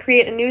you want to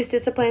create a news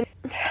discipline,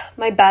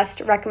 my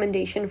best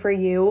recommendation for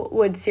you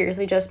would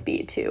seriously just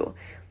be to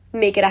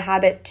make it a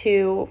habit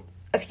to,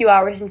 a few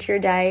hours into your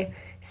day,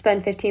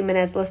 spend 15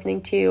 minutes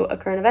listening to a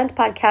current events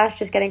podcast,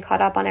 just getting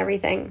caught up on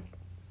everything.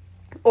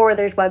 Or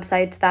there's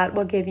websites that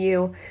will give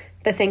you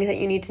the things that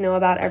you need to know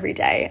about every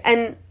day.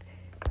 And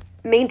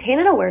maintain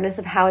an awareness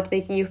of how it's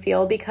making you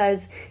feel,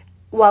 because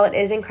while it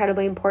is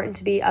incredibly important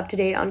to be up to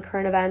date on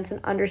current events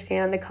and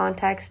understand the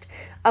context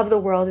of the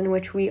world in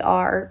which we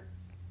are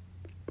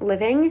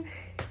living,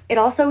 it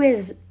also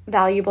is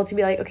valuable to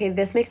be like, okay,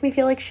 this makes me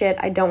feel like shit.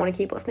 I don't want to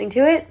keep listening to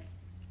it.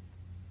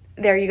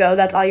 There you go.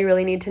 That's all you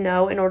really need to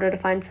know in order to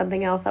find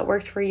something else that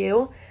works for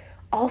you.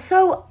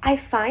 Also, I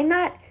find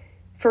that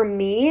for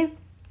me,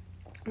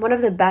 one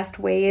of the best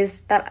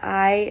ways that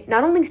I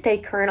not only stay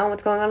current on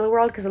what's going on in the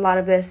world, because a lot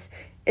of this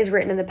is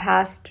written in the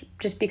past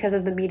just because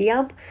of the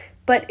medium,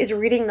 but is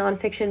reading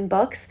nonfiction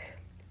books.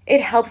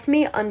 It helps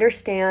me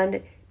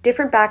understand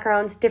different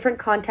backgrounds, different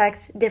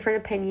contexts, different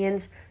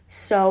opinions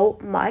so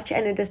much,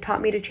 and it has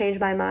taught me to change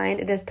my mind.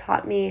 It has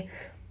taught me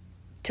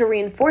to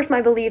reinforce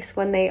my beliefs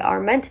when they are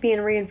meant to be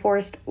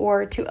reinforced,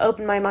 or to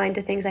open my mind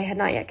to things I had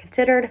not yet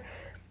considered.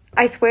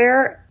 I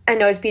swear, I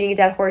know it's beating a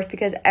dead horse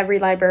because every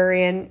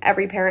librarian,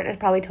 every parent has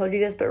probably told you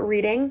this, but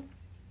reading,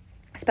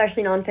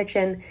 especially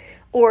nonfiction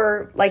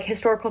or like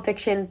historical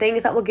fiction,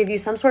 things that will give you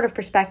some sort of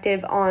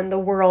perspective on the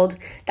world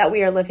that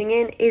we are living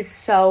in, is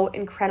so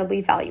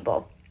incredibly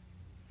valuable.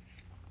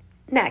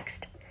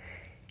 Next,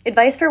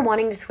 advice for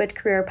wanting to switch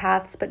career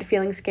paths but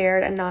feeling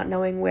scared and not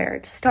knowing where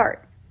to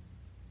start.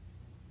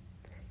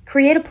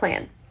 Create a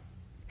plan.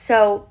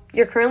 So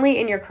you're currently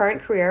in your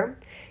current career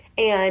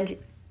and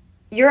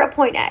you're at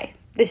point A.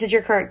 This is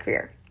your current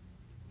career.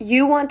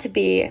 You want to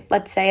be,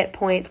 let's say, at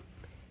point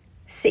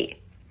C.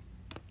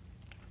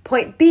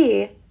 Point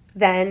B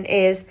then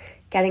is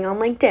getting on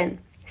LinkedIn,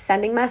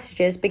 sending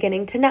messages,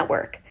 beginning to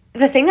network.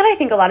 The thing that I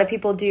think a lot of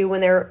people do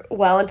when they're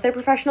well into their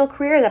professional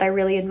career that I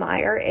really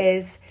admire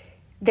is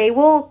they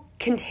will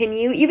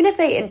continue, even if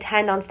they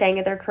intend on staying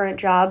at their current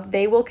job,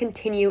 they will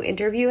continue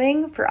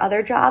interviewing for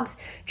other jobs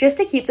just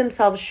to keep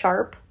themselves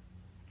sharp.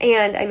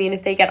 And I mean,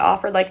 if they get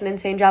offered like an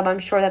insane job, I'm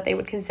sure that they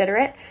would consider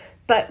it.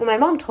 But when my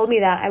mom told me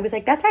that, I was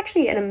like, that's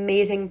actually an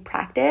amazing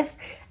practice.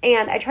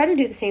 And I try to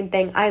do the same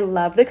thing. I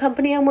love the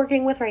company I'm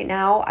working with right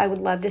now. I would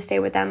love to stay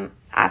with them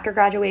after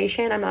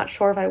graduation. I'm not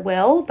sure if I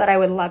will, but I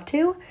would love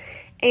to.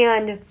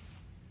 And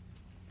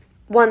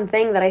one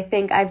thing that I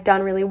think I've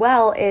done really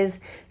well is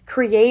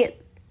create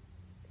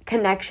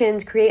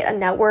connections, create a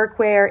network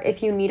where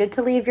if you needed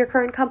to leave your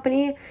current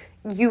company,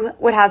 you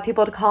would have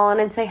people to call on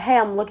and say, hey,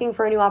 I'm looking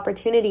for a new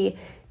opportunity.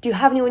 Do you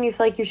have anyone you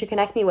feel like you should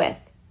connect me with?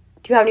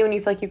 Do you have anyone you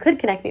feel like you could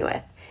connect me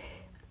with?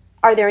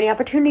 Are there any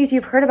opportunities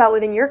you've heard about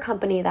within your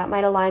company that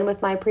might align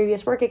with my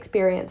previous work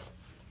experience?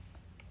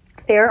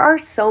 There are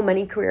so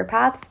many career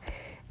paths,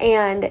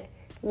 and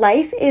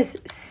life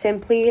is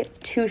simply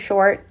too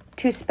short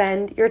to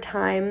spend your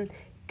time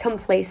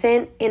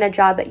complacent in a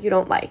job that you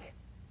don't like.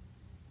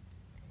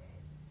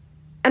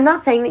 I'm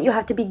not saying that you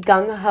have to be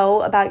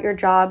gung-ho about your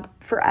job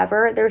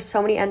forever. There's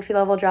so many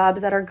entry-level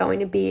jobs that are going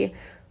to be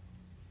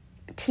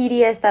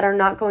tedious, that are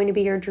not going to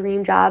be your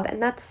dream job,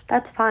 and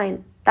that's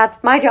fine.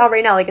 That's my job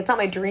right now. Like, it's not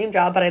my dream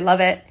job, but I love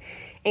it,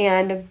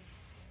 and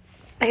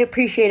I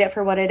appreciate it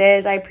for what it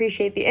is. I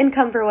appreciate the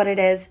income for what it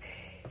is,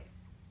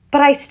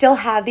 but I still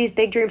have these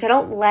big dreams. I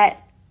don't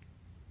let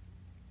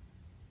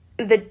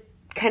the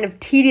kind of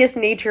tedious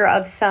nature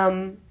of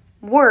some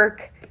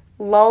work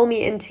lull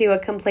me into a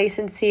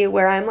complacency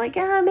where I'm like,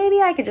 yeah,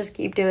 maybe I could just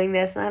keep doing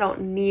this and I don't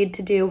need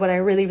to do what I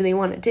really, really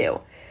want to do.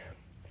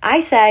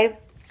 I say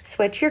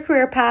switch your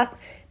career path,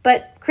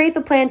 but create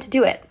the plan to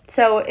do it.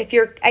 So if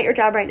you're at your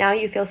job right now,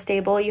 you feel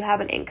stable, you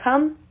have an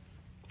income,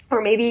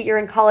 or maybe you're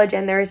in college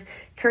and there's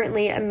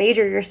currently a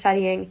major you're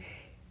studying,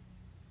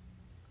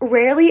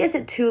 rarely is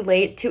it too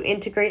late to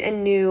integrate a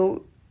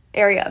new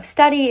area of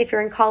study if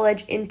you're in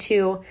college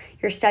into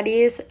your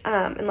studies,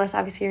 unless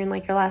obviously you're in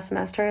like your last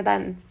semester,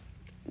 then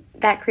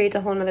that creates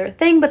a whole nother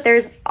thing. But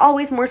there's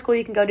always more school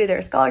you can go to. There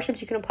are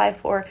scholarships you can apply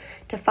for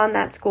to fund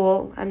that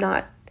school. I'm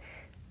not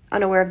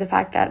unaware of the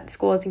fact that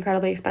school is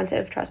incredibly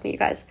expensive. Trust me, you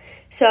guys.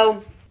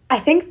 So I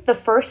think the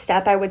first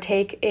step I would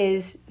take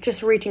is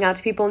just reaching out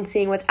to people and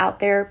seeing what's out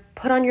there.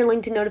 Put on your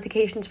LinkedIn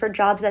notifications for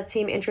jobs that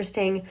seem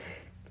interesting.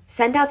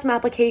 Send out some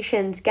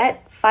applications.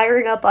 Get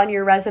firing up on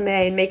your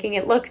resume and making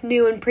it look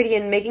new and pretty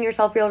and making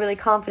yourself feel really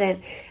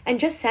confident. And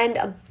just send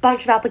a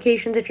bunch of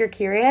applications if you're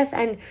curious.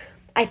 And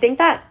I think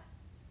that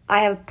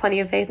I have plenty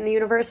of faith in the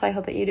universe, so I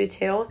hope that you do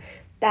too,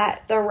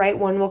 that the right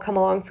one will come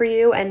along for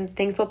you and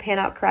things will pan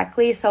out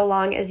correctly so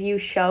long as you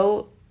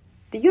show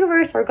the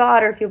universe or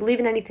God, or if you believe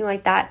in anything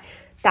like that,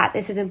 that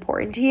this is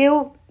important to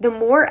you. The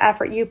more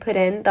effort you put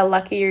in, the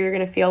luckier you're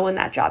going to feel when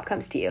that job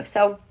comes to you.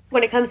 So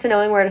when it comes to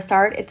knowing where to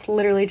start, it's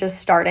literally just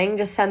starting.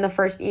 Just send the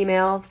first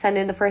email, send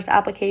in the first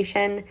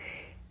application,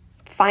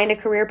 find a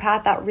career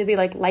path that really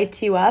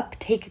lights you up,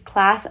 take a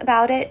class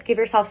about it, give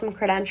yourself some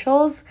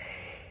credentials,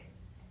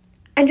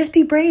 and just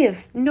be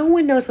brave. No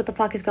one knows what the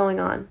fuck is going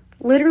on.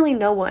 Literally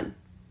no one.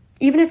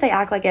 Even if they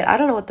act like it,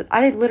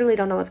 I literally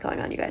don't know what's going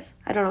on, you guys.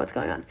 I don't know what's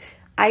going on.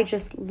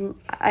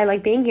 I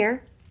like being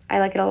here. I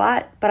like it a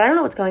lot, but I don't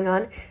know what's going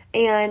on.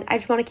 And I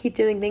just want to keep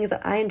doing things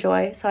that I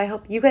enjoy. So I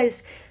hope you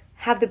guys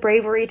have the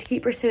bravery to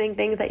keep pursuing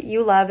things that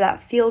you love,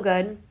 that feel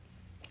good.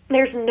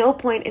 There's no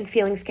point in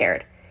feeling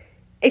scared.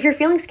 If you're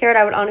feeling scared,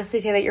 I would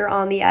honestly say that you're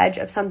on the edge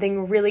of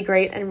something really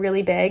great and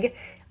really big.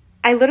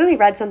 I literally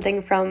read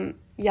something from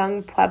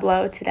Young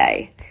Pueblo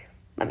today.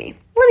 Let me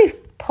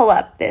pull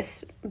up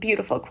this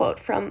beautiful quote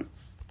from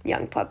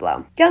Young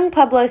Pueblo. Young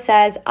Pueblo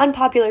says,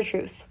 unpopular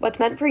truth. What's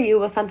meant for you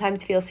will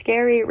sometimes feel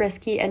scary,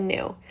 risky, and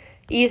new.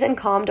 Ease and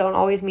calm don't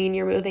always mean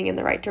you're moving in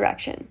the right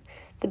direction.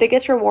 The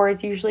biggest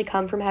rewards usually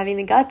come from having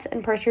the guts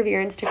and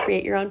perseverance to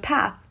create your own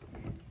path.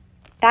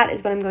 That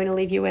is what I'm going to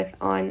leave you with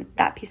on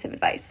that piece of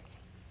advice.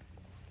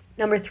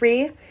 Number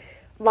 3,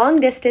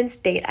 long-distance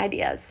date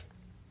ideas.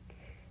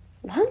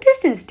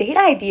 Long-distance date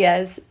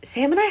ideas?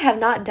 Sam and I have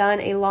not done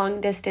a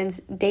long-distance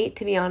date,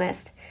 to be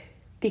honest,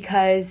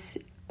 because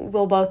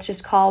we'll both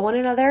just call one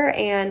another,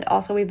 and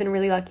also we've been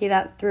really lucky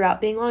that throughout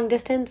being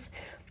long-distance,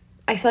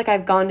 I feel like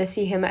I've gone to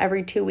see him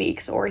every 2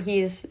 weeks, or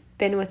he's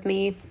been with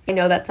me. I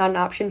know that's not an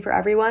option for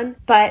everyone,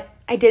 but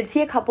I did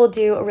see a couple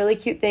do a really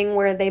cute thing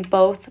where they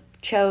both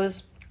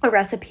chose a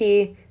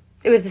recipe.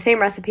 It was the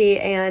same recipe,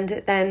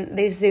 and then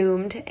they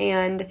Zoomed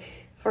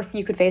or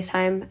you could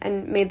FaceTime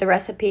and made the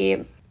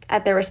recipe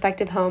at their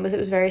respective homes. It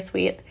was very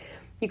sweet.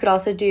 You could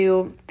also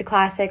do the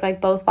classic,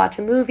 both watch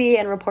a movie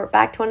and report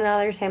back to one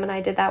another. Sam and I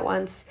did that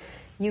once.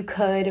 You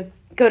could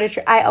go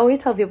to, I always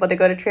tell people to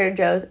go to Trader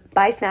Joe's,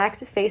 buy snacks,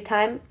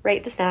 FaceTime,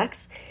 rate the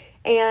snacks,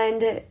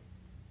 and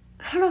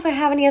I don't know if I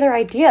have any other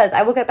ideas.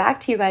 I will get back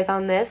to you guys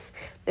on this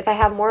if I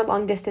have more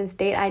long-distance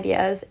date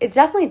ideas. It's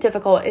definitely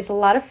difficult. It's a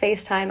lot of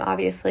FaceTime,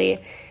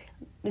 obviously.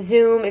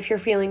 Zoom, if you're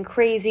feeling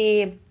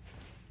crazy.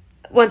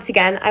 Once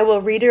again, I will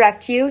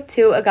redirect you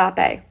to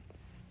Agape.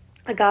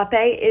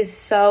 Agape is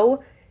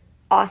so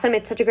awesome.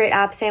 It's such a great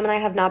app. Sam and I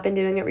have not been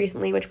doing it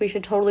recently, which we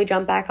should totally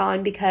jump back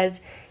on,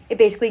 because it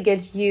basically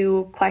gives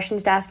you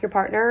questions to ask your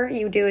partner.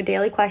 You do a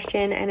daily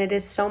question, and it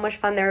is so much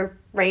fun. They're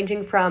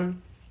ranging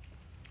from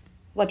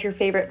what's your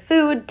favorite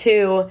food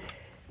to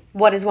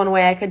what is one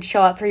way I could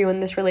show up for you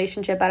in this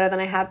relationship better than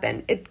I have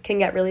been. It can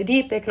get really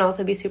deep. It can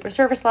also be super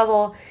surface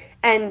level,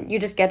 and you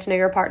just get to know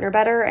your partner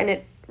better, and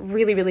it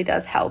really, really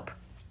does help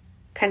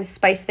kind of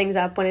spice things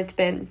up when it's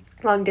been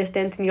long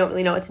distance and you don't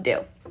really know what to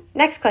do.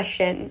 Next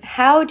question,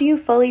 how do you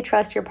fully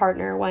trust your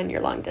partner when you're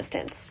long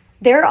distance?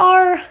 There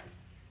are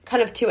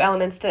kind of 2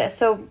 elements to this.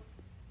 So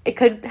it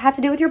could have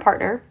to do with your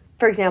partner.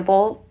 For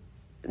example,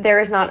 there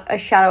is not a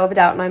shadow of a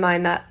doubt in my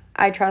mind that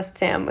I trust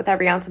Sam with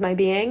every ounce of my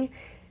being.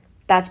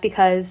 That's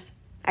because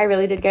I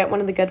really did get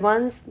one of the good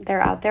ones.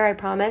 They're out there, I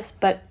promise,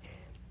 but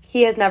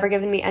he has never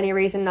given me any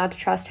reason not to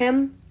trust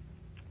him.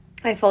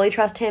 I fully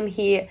trust him.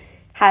 He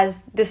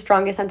has the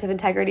strongest sense of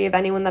integrity of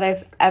anyone that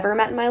I've ever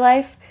met in my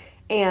life,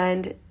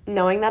 and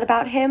knowing that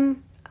about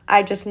him,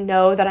 I just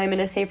know that I'm in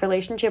a safe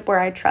relationship where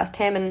I trust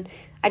him, and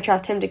I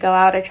trust him to go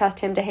out. I trust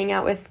him to hang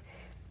out with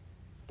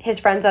his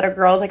friends that are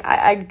girls. Like,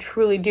 I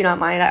truly do not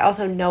mind. I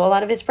also know a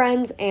lot of his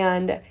friends,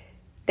 and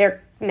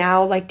they're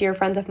now, like, dear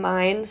friends of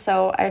mine,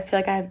 so I feel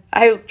like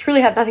I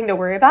truly have nothing to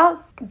worry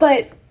about.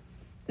 But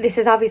this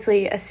is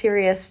obviously a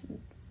serious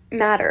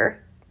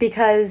matter,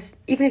 because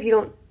even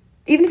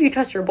if you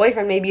trust your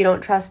boyfriend, maybe you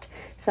don't trust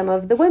some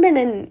of the women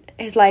in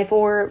his life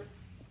or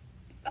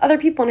other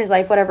people in his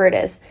life, whatever it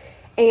is.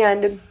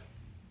 And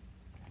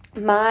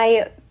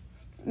my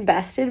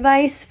best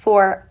advice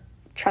for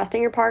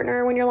trusting your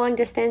partner when you're long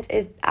distance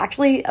is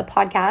actually a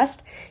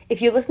podcast.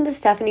 If you listen to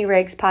Stephanie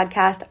Riggs'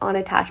 podcast on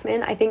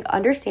attachment, I think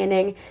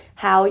understanding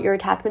how your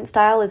attachment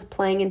style is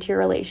playing into your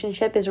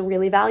relationship is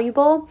really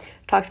valuable.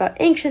 It talks about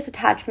anxious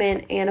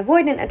attachment and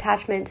avoidant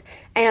attachment,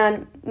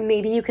 and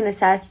maybe you can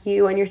assess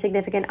you and your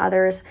significant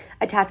other's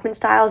attachment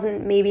styles,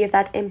 and maybe if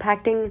that's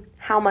impacting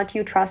how much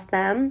you trust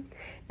them.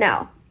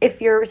 Now, if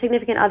your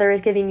significant other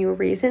is giving you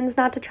reasons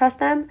not to trust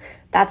them,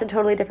 that's a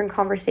totally different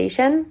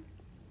conversation.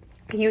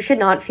 You should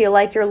not feel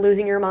like you're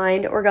losing your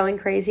mind or going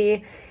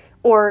crazy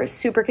or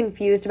super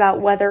confused about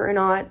whether or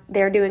not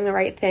they're doing the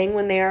right thing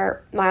when they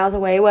are miles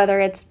away, whether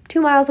it's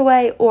 2 miles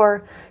away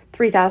or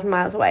 3,000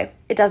 miles away.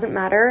 It doesn't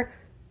matter.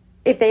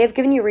 If they have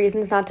given you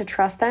reasons not to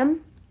trust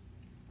them,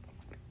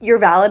 you're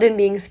valid in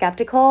being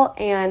skeptical,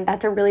 and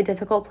that's a really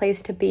difficult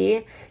place to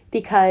be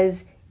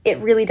because it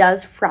really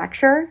does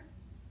fracture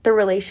the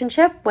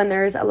relationship when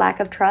there's a lack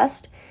of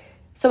trust.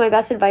 So my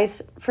best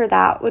advice for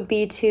that would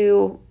be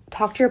to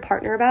talk to your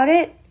partner about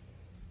it.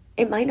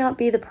 It might not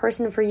be the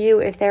person for you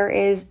if there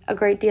is a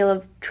great deal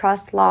of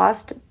trust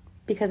lost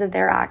because of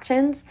their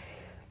actions.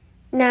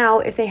 Now,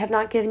 if they have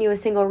not given you a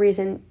single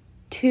reason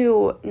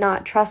to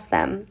not trust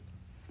them,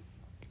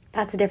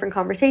 that's a different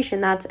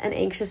conversation. That's an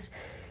anxious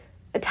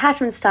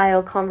attachment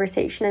style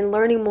conversation, and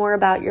learning more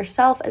about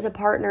yourself as a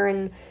partner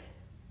and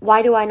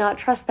why do I not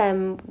trust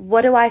them?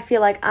 What do I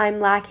feel like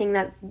I'm lacking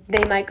that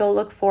they might go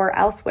look for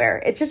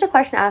elsewhere? It's just a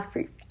question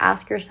to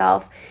ask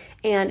yourself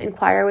and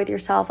inquire with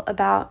yourself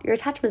about your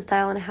attachment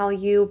style and how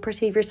you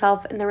perceive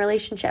yourself in the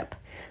relationship.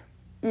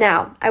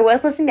 Now, I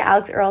was listening to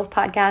Alex Earle's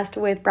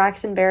podcast with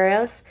Braxton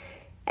Berrios,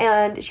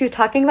 and she was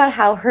talking about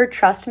how her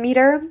trust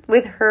meter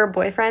with her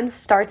boyfriends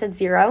starts at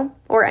 0,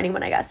 or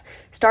anyone, I guess,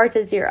 starts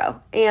at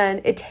 0.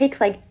 And it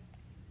takes like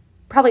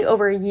probably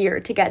over a year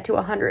to get to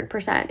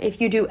 100%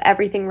 if you do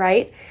everything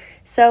right.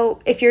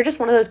 So if you're just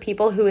one of those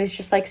people who is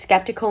just like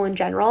skeptical in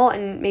general,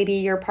 and maybe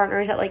your partner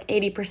is at like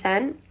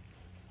 80%,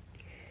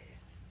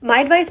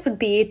 my advice would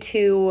be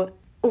to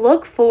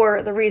look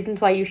for the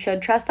reasons why you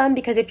should trust them,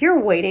 because if you're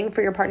waiting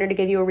for your partner to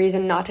give you a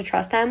reason not to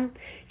trust them,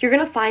 you're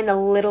going to find the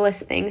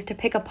littlest things to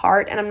pick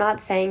apart. And I'm not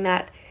saying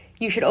that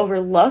you should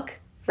overlook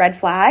red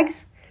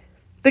flags,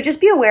 but just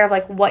be aware of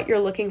like what you're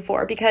looking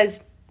for,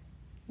 because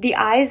the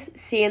eyes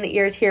see and the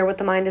ears hear what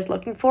the mind is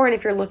looking for. And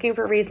if you're looking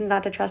for reasons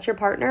not to trust your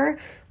partner,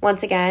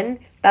 once again,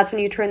 that's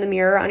when you turn the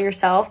mirror on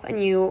yourself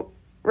and you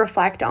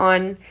reflect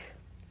on,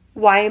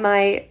 why am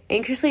I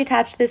anxiously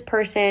attached to this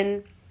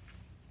person?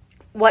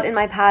 What in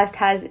my past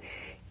has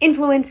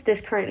influenced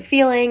this current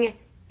feeling?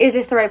 Is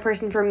this the right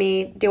person for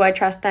me? Do I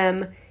trust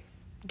them?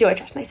 Do I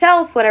trust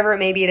myself? Whatever it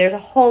may be, there's a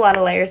whole lot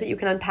of layers that you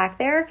can unpack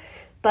there.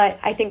 But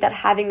I think that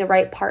having the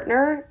right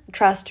partner,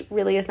 trust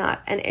really is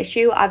not an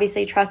issue.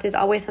 Obviously, trust is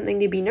always something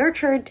to be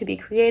nurtured, to be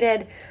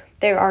created.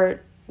 There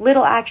are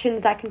little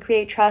actions that can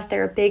create trust.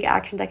 There are big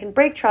actions that can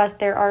break trust.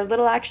 There are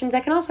little actions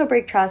that can also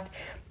break trust.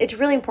 It's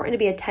really important to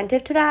be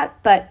attentive to that,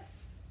 but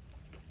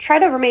try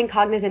to remain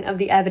cognizant of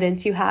the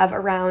evidence you have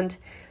around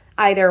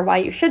either why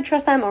you should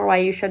trust them or why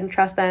you shouldn't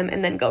trust them,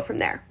 and then go from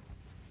there.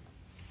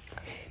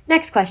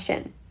 Next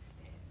question.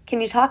 Can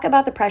you talk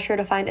about the pressure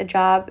to find a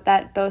job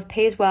that both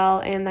pays well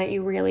and that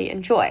you really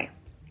enjoy?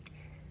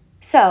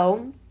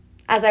 So,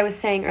 as I was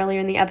saying earlier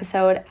in the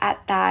episode,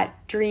 at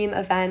that dream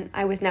event,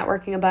 I was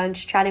networking a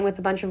bunch, chatting with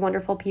a bunch of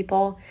wonderful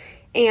people,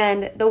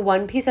 and the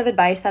one piece of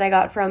advice that I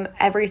got from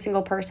every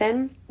single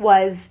person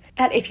was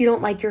that if you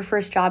don't like your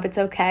first job, it's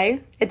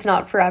okay. It's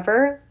not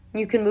forever.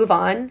 You can move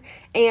on.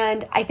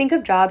 And I think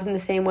of jobs in the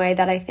same way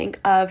that I think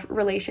of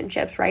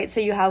relationships, right? So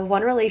you have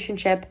one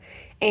relationship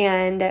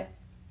and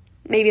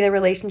maybe the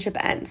relationship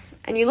ends.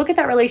 And you look at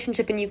that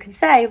relationship and you can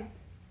say,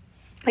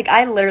 like,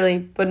 I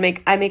literally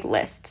make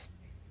lists.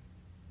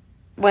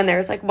 When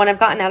I've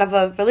gotten out of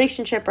a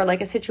relationship or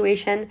like a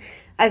situation,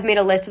 I've made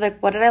a list of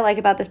like, what did I like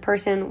about this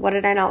person? What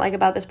did I not like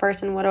about this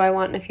person? What do I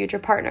want in a future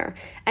partner?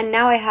 And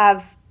now I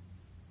have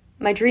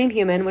my dream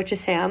human, which is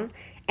Sam.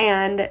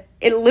 And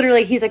it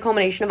literally, he's a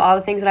culmination of all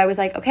the things that I was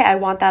like, okay, I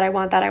want that, I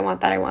want that, I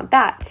want that, I want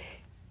that.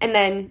 And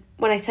then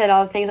when I said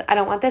all the things, I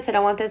don't want this, I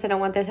don't want this, I don't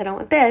want this, I don't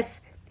want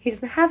this, he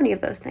doesn't have any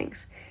of those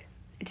things.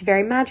 It's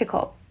very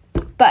magical.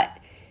 But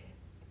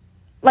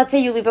let's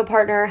say you leave a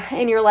partner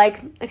and you're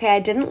like, okay, I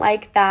didn't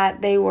like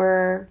that they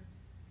were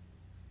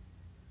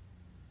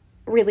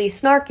really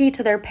snarky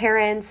to their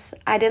parents.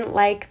 I didn't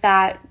like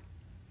that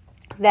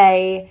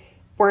they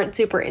weren't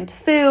super into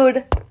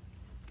food.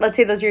 Let's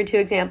say those are your two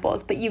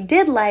examples. But you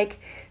did like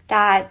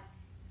that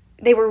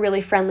they were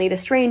really friendly to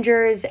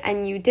strangers,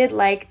 and you did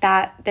like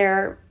that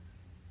their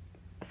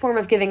form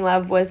of giving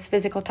love was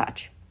physical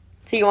touch.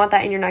 So you want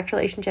that in your next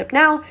relationship.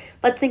 Now,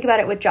 let's think about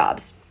it with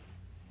jobs.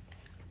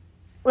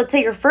 Let's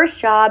say your first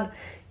job,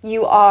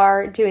 you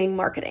are doing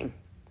marketing.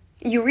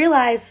 You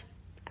realize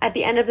at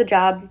the end of the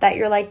job that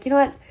you're like, you know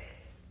what?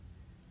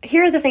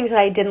 Here are the things that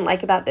I didn't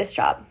like about this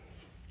job.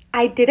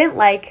 I didn't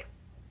like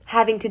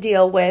having to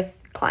deal with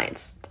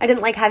clients. I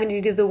didn't like having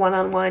to do the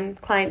one-on-one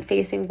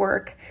client-facing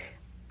work.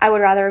 I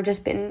would rather have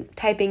just been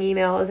typing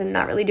emails and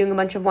not really doing a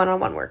bunch of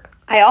one-on-one work.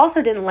 I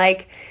also didn't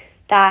like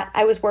that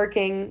I was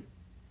working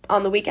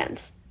on the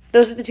weekends.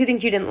 Those are the two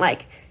things you didn't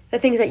like. The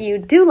things that you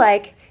do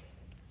like,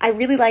 I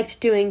really liked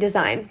doing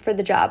design for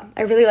the job.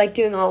 I really liked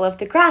doing all of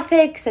the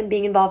graphics and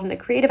being involved in the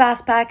creative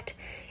aspect.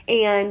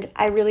 And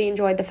I really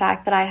enjoyed the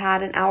fact that I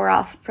had an hour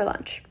off for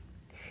lunch.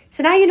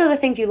 So now you know the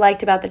things you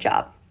liked about the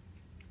job.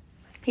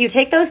 You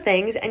take those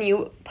things and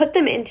you put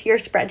them into your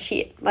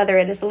spreadsheet, whether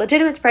it is a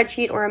legitimate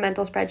spreadsheet or a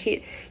mental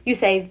spreadsheet. You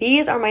say,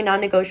 these are my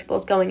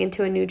non-negotiables going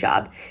into a new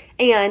job.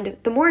 And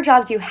the more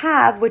jobs you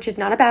have, which is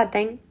not a bad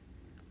thing,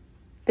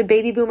 the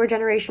baby boomer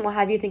generation will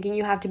have you thinking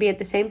you have to be at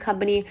the same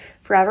company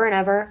forever and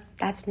ever.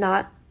 That's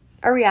not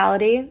a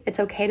reality. It's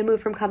okay to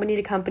move from company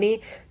to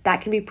company.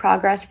 That can be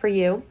progress for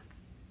you.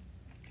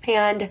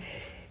 And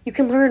you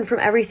can learn from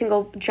every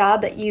single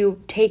job that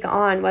you take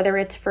on, whether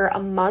it's for a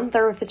month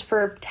or if it's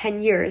for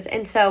 10 years.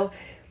 And so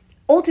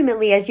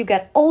ultimately, as you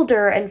get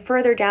older and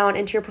further down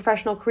into your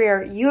professional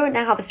career, you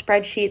now have a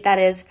spreadsheet that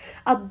is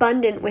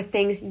abundant with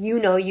things you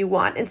know you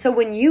want. And so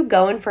when you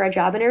go in for a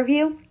job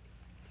interview,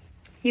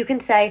 you can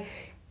say,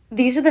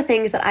 these are the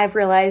things that I've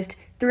realized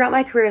throughout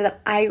my career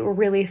that I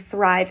really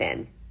thrive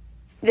in.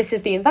 This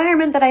is the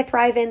environment that I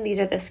thrive in. These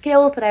are the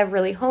skills that I've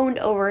really honed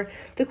over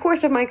the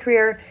course of my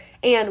career.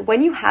 And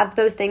when you have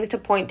those things to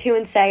point to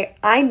and say,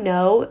 I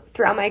know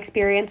throughout my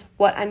experience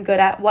what I'm good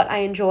at, what I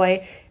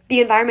enjoy, the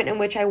environment in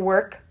which I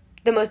work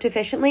the most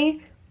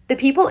efficiently, the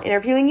people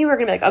interviewing you are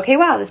going to be like, okay,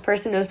 wow, this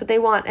person knows what they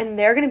want. And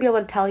they're going to be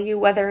able to tell you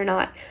whether or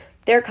not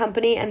their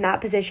company and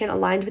that position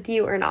aligns with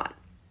you or not.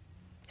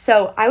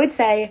 So I would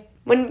say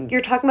when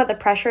you're talking about the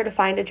pressure to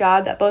find a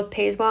job that both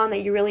pays well and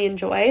that you really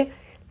enjoy,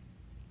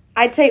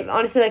 I'd say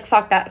honestly, like,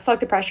 fuck that.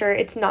 Fuck the pressure.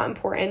 It's not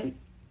important.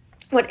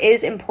 What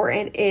is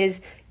important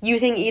is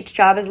using each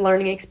job as a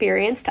learning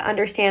experience to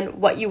understand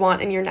what you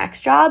want in your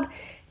next job,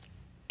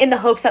 in the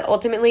hopes that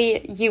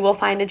ultimately you will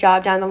find a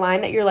job down the line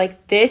that you're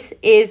like, this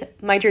is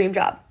my dream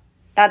job.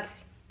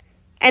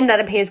 And that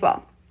it pays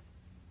well.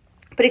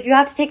 But if you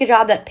have to take a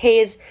job that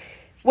pays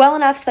well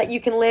enough so that you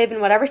can live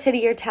in whatever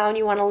city or town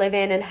you want to live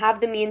in and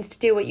have the means to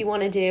do what you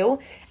want to do,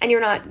 and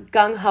you're not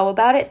gung-ho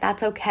about it,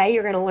 that's okay.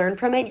 You're going to learn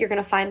from it. You're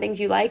going to find things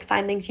you like,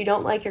 find things you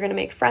don't like. You're going to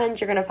make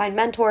friends. You're going to find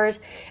mentors,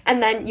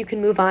 and then you can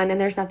move on, and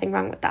there's nothing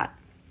wrong with that.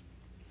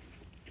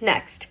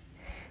 Next,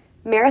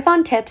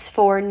 marathon tips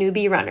for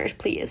newbie runners,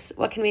 please.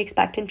 What can we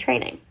expect in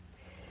training?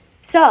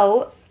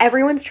 So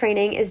everyone's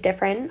training is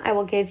different. I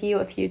will give you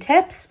a few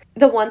tips.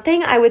 The one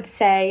thing I would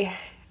say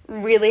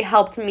really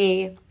helped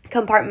me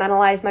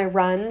compartmentalize my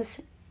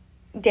runs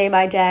day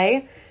by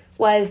day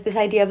was this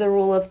idea of the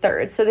rule of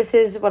thirds. So this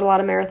is what a lot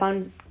of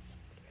marathon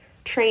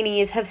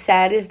trainees have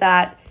said, is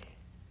that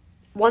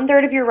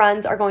 1/3 of your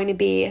runs are going to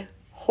be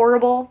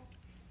horrible,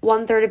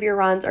 1/3 of your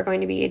runs are going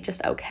to be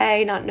just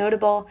okay, not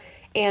notable,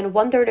 and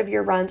 1/3 of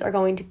your runs are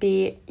going to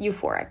be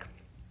euphoric.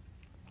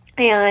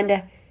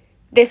 And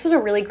this was a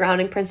really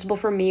grounding principle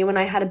for me when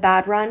I had a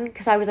bad run,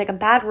 because I was like, a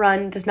bad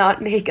run does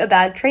not make a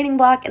bad training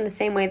block in the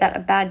same way that a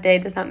bad day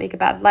does not make a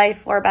bad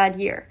life or a bad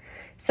year.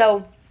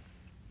 So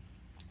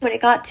when it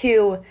got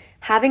to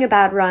having a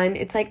bad run,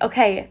 it's like,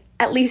 okay,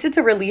 at least it's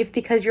a relief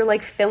because you're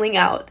like filling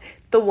out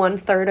the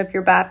 1/3 of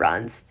your bad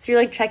runs. So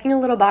you're like checking a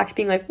little box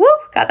being like, woo,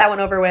 got that one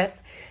over with.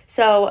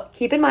 So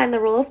keep in mind the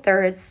rule of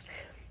thirds,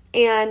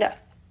 and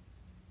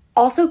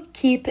also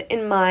keep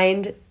in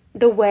mind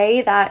the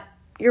way that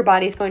your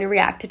body's going to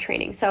react to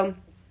training. So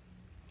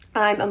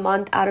I'm a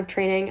month out of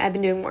training. I've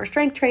been doing more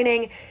strength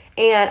training,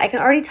 and I can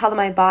already tell that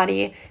my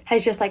body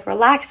has just like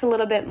relaxed a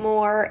little bit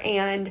more,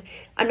 and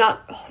I'm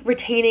not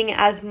retaining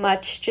as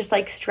much just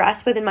like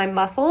stress within my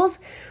muscles,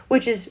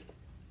 which is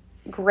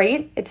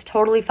great. It's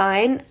totally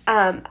fine.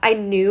 I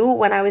knew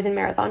when I was in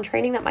marathon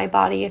training that my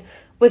body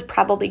was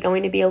probably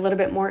going to be a little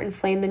bit more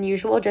inflamed than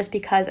usual just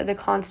because of the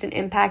constant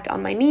impact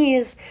on my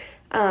knees,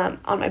 on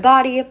my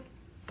body.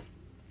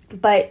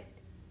 But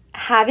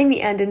having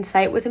the end in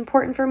sight was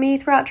important for me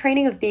throughout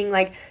training, of being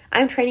like,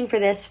 I'm training for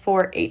this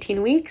for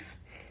 18 weeks.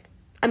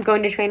 I'm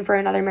going to train for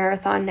another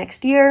marathon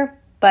next year.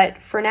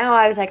 But for now,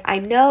 I was like, I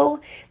know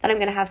that I'm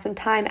going to have some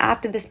time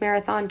after this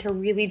marathon to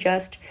really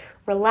just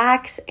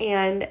relax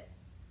and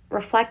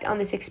reflect on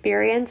this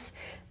experience.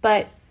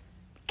 But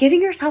giving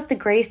yourself the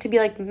grace to be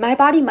like, my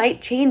body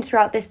might change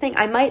throughout this thing.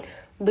 I might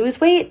lose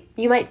weight.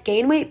 You might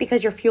gain weight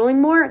because you're fueling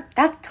more.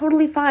 That's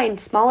totally fine.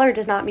 Smaller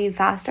does not mean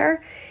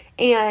faster.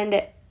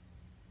 And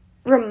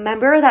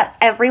remember that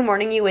every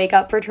morning you wake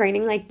up for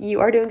training, like, you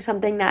are doing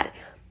something that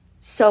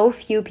so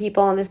few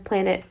people on this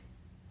planet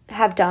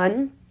have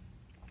done.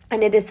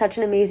 And it is such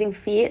an amazing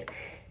feat.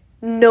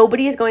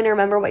 Nobody is going to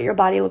remember what your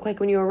body looked like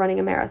when you were running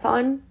a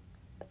marathon.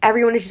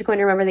 Everyone is just going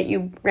to remember that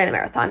you ran a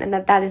marathon and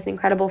that is an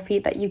incredible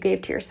feat that you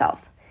gave to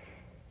yourself.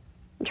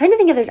 I'm trying to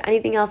think if there's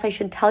anything else I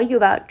should tell you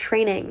about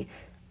training.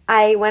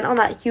 I went on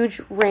that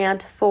huge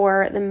rant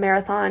for the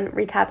marathon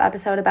recap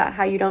episode about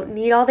how you don't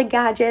need all the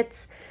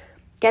gadgets.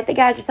 Get the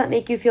gadgets that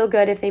make you feel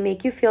good if they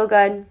make you feel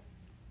good.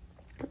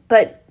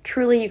 But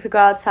truly, you could go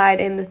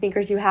outside in the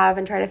sneakers you have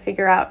and try to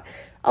figure out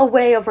a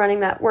way of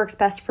running that works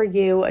best for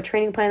you, a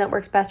training plan that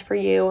works best for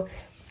you.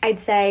 I'd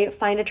say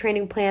find a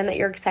training plan that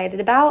you're excited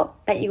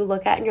about, that you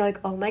look at and you're like,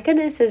 oh my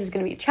goodness, this is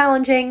going to be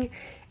challenging.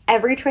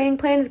 Every training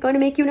plan is going to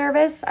make you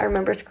nervous. I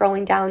remember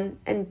scrolling down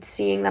and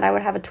seeing that I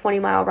would have a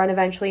 20-mile run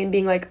eventually and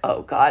being like,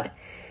 oh God.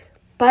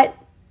 But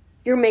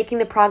you're making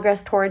the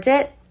progress towards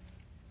it.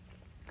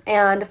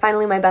 And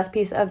finally, my best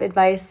piece of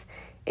advice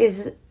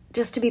is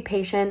just to be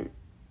patient.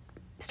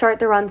 Start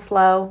the run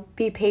slow.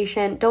 Be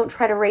patient. Don't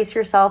try to race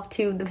yourself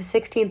to the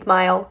 16th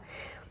mile.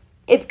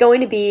 It's going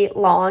to be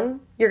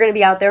long. You're going to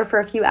be out there for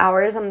a few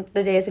hours on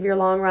the days of your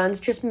long runs.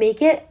 Just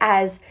make it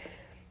as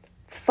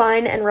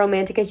fun and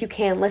romantic as you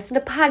can. Listen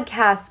to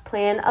podcasts,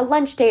 plan a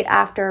lunch date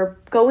after,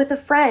 go with a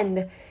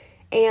friend.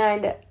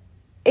 And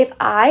if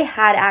I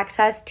had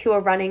access to a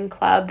running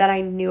club that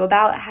I knew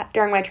about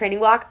during my training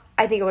block,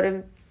 I think it would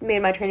have made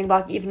my training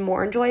block even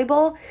more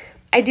enjoyable.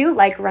 I do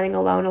like running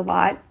alone a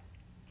lot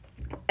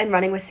and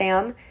running with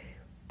Sam,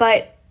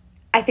 but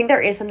I think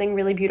there is something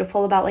really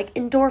beautiful about like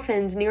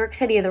Endorphins, New York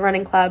City, the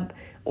running club,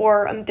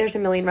 or there's a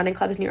million running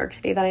clubs in New York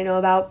City that I know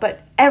about,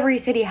 but every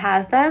city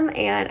has them,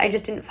 and I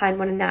just didn't find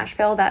one in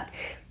Nashville that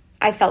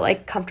I felt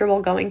like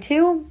comfortable going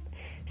to.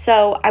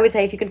 So I would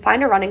say if you can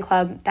find a running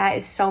club, that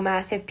is so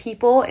massive.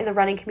 People in the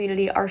running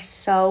community are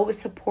so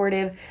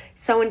supportive,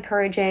 so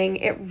encouraging.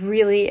 It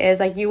really is.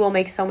 Like, you will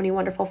make so many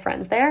wonderful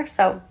friends there.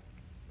 So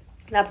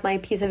that's my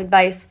piece of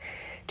advice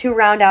to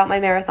round out my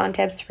marathon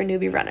tips for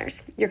newbie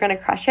runners. You're going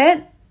to crush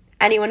it.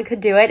 Anyone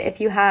could do it if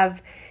you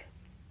have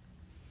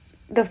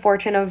the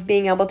fortune of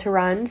being able to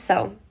run.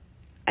 So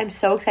I'm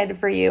so excited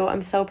for you.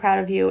 I'm so proud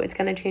of you. It's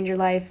going to change your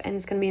life, and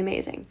it's going to be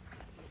amazing.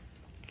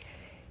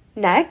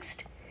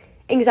 Next,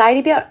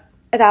 anxiety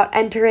about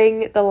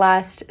entering the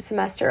last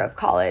semester of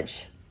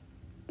college.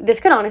 This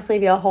could honestly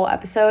be a whole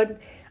episode.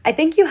 I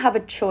think you have a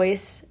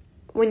choice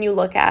when you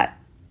look at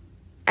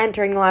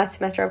entering the last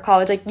semester of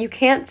college. Like, you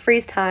can't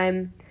freeze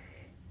time.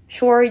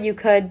 Sure, you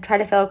could try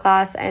to fail a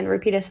class and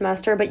repeat a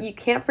semester, but you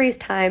can't freeze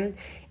time,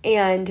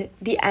 and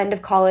the end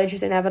of college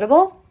is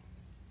inevitable.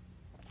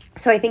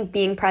 So I think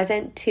being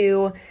present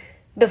to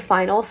the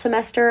final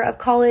semester of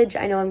college,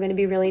 I know I'm going to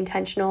be really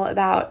intentional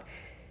about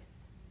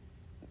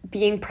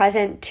being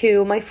present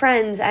to my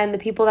friends and the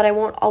people that I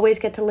won't always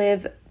get to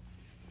live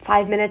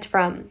 5 minutes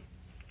from,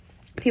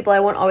 people I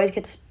won't always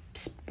get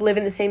to live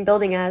in the same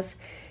building as.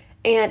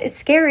 And it's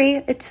scary.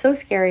 It's so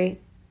scary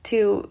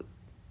to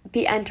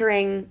be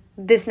entering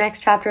this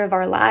next chapter of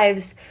our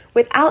lives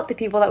without the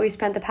people that we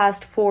spent the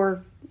past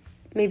 4,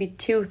 maybe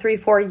 2, 3,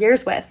 4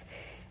 years with.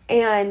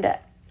 And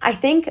I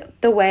think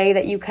the way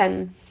that you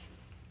can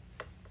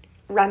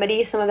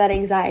remedy some of that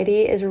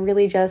anxiety is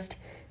really just,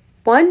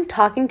 one,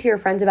 talking to your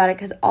friends about it,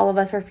 because all of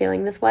us are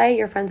feeling this way,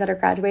 your friends that are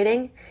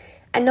graduating.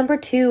 And number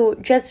 2,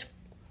 just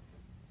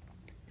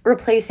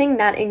replacing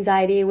that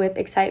anxiety with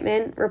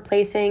excitement,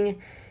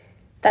 replacing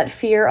that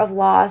fear of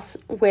loss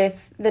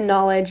with the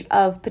knowledge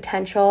of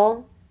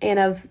potential and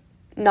of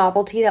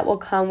novelty that will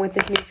come with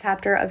this new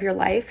chapter of your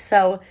life.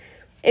 So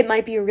it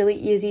might be really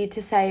easy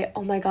to say,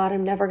 oh my God,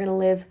 I'm never going to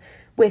live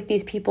with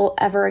these people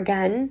ever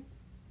again.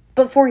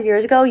 But 4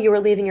 years ago, you were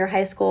leaving your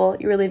high school,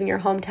 you were leaving your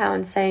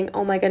hometown saying,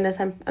 oh my goodness,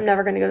 I'm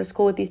never going to go to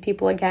school with these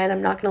people again.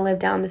 I'm not going to live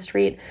down the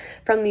street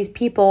from these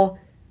people.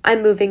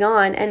 I'm moving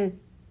on. And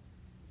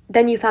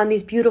then you found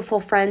these beautiful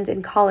friends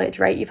in college,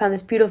 right? You found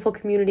this beautiful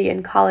community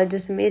in college,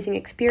 this amazing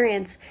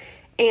experience.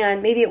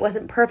 And maybe it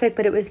wasn't perfect,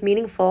 but it was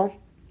meaningful.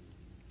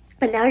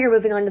 And now you're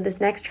moving on to this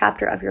next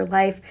chapter of your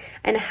life.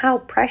 And how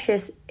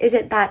precious is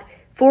it that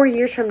 4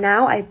 years from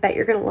now, I bet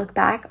you're going to look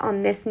back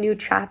on this new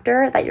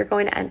chapter that you're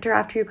going to enter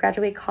after you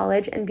graduate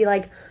college and be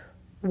like,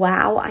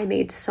 wow, I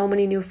made so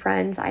many new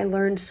friends. I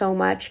learned so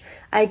much.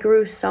 I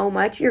grew so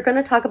much. You're going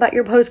to talk about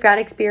your post-grad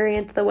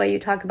experience the way you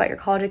talk about your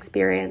college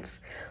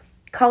experience.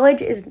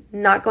 College is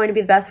not going to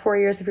be the best 4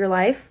 years of your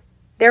life.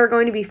 There are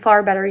going to be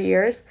far better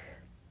years,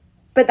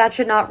 but that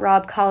should not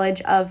rob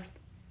college of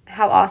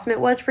how awesome it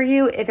was for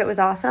you if it was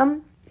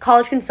awesome.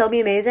 College can still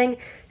be amazing.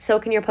 So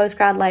can your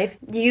post-grad life.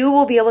 You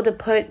will be able to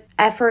put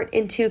effort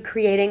into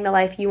creating the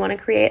life you want to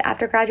create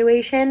after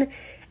graduation.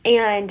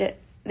 And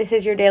this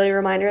is your daily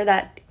reminder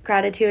that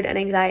gratitude and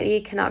anxiety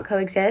cannot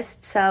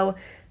coexist. So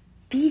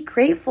be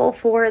grateful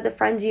for the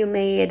friends you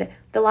made,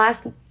 the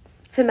last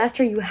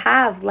semester you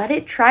have. Let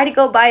it try to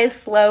go by as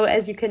slow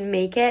as you can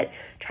make it.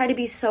 Try to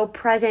be so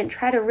present.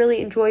 Try to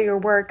really enjoy your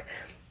work.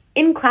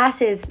 In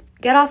classes,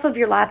 get off of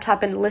your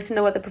laptop and listen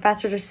to what the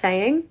professors are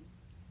saying.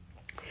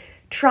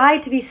 Try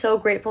to be so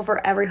grateful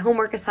for every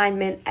homework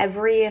assignment,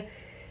 every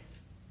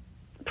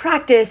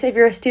practice if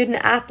you're a student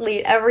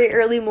athlete, every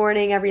early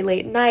morning, every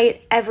late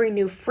night, every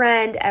new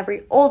friend,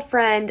 every old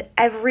friend,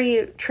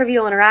 every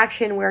trivial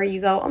interaction where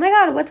you go, oh my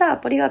God, what's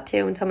up? What are you up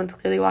to? And someone's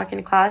clearly walking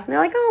to class and they're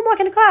like, oh, I'm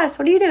walking to class.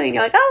 What are you doing? And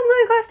you're like, oh,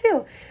 I'm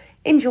going to class too.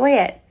 Enjoy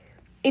it.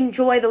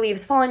 Enjoy the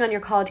leaves falling on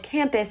your college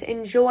campus.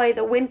 Enjoy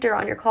the winter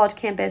on your college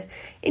campus.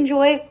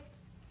 Enjoy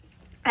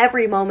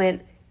every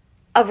moment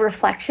of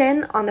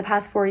reflection on the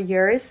past 4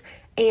 years.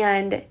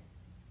 And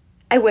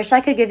I wish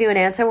I could give you an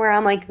answer where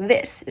I'm like,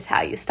 this is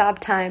how you stop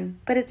time,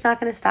 but it's not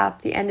going to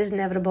stop. The end is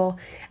inevitable.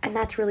 And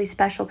that's really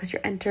special because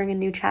you're entering a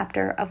new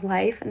chapter of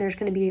life and there's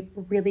going to be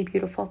really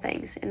beautiful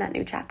things in that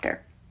new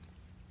chapter.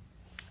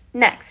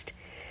 Next,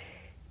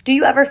 do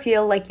you ever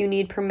feel like you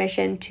need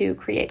permission to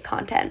create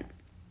content?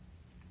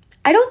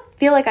 I don't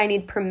feel like I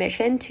need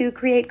permission to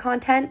create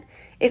content.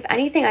 If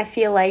anything, I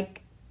feel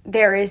like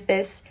there is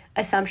this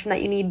assumption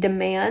that you need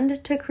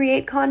demand to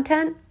create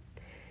content.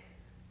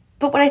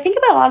 But when I think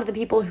about a lot of the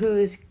people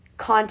whose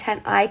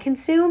content I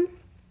consume,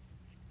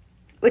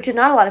 which is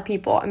not a lot of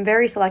people, I'm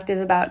very selective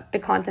about the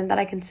content that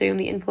I consume,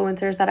 the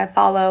influencers that I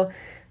follow,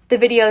 the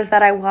videos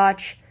that I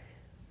watch.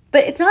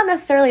 But it's not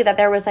necessarily that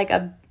there was like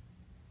a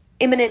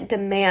imminent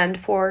demand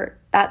for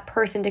that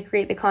person to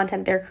create the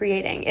content they're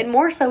creating. It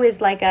more so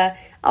is like oh,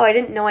 I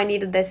didn't know I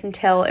needed this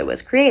until it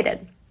was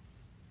created.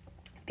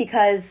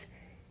 Because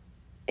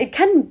it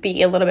can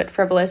be a little bit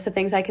frivolous, the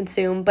things I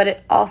consume, but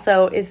it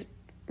also is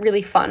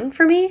really fun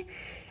for me.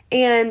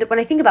 And when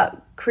I think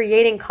about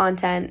creating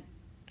content,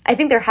 I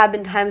think there have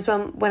been times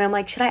when I'm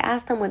like, should I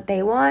ask them what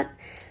they want?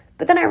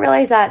 But then I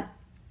realize that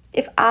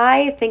if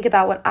I think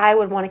about what I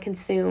would want to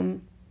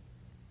consume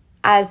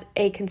as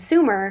a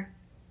consumer,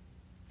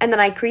 and then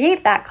I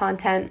create that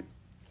content,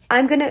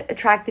 I'm going to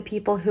attract the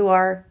people who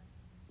are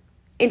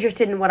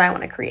interested in what I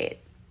want to create,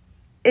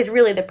 is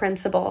really the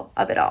principle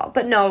of it all.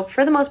 But no,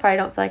 for the most part, I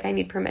don't feel like I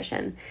need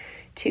permission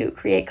to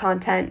create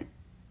content.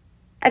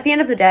 At the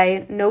end of the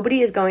day,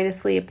 nobody is going to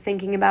sleep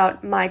thinking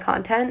about my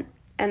content,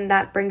 and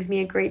that brings me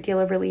a great deal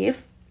of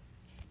relief.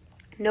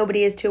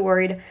 Nobody is too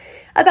worried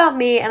about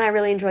me, and I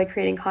really enjoy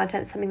creating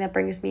content, something that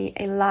brings me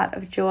a lot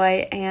of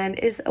joy and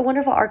is a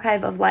wonderful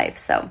archive of life.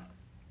 So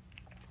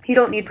you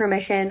don't need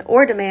permission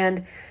or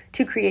demand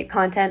to create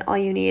content. All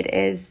you need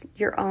is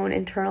your own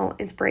internal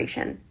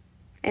inspiration,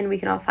 and we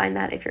can all find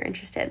that if you're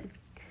interested.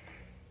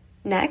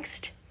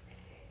 Next,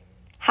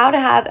 how to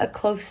have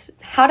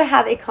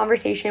a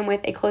conversation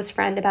with a close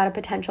friend about a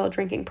potential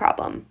drinking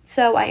problem.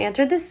 So I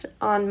answered this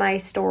on my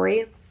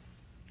story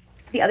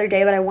the other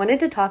day, but I wanted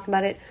to talk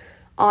about it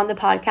on the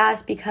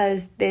podcast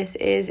because this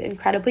is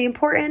incredibly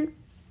important.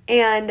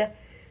 And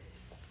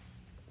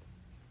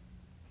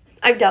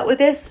I've dealt with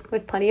this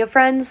with plenty of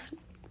friends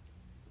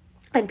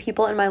and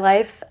people in my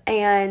life,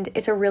 and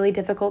it's a really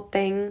difficult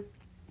thing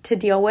to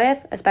deal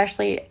with,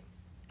 especially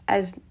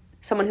as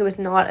someone who is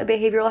not a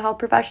behavioral health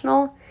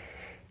professional.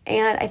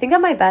 And I think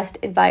that my best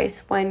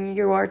advice when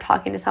you are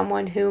talking to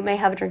someone who may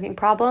have a drinking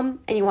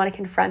problem and you want to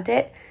confront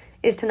it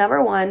is to,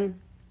 number one,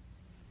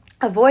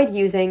 avoid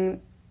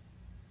using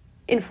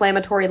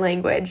inflammatory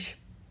language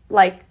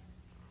like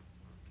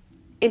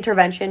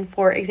intervention,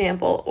 for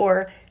example,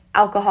 or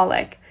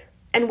alcoholic.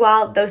 And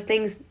while those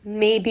things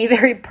may be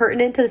very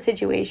pertinent to the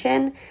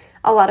situation,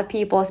 a lot of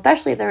people,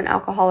 especially if they're an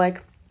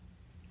alcoholic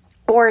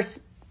or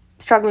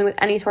struggling with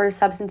any sort of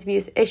substance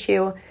abuse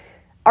issue,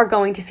 are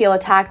going to feel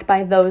attacked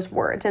by those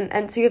words.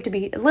 And so you have to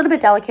be a little bit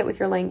delicate with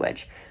your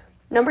language.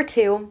 Number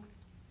two,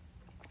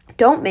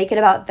 don't make it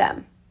about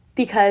them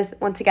because,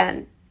 once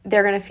again,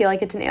 they're going to feel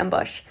like it's an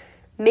ambush.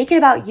 Make it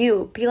about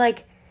you. Be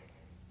like,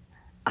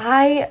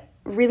 I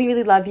really,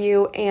 really love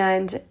you,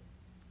 and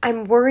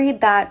I'm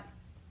worried that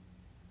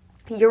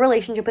your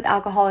relationship with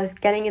alcohol is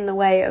getting in the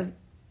way of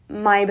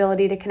my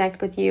ability to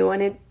connect with you,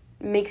 and it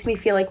makes me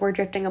feel like we're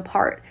drifting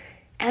apart,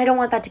 and I don't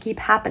want that to keep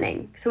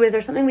happening. So is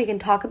there something we can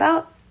talk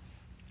about?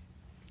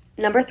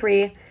 Number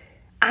three,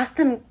 ask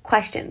them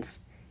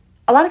questions.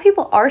 A lot of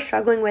people are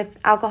struggling with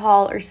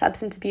alcohol or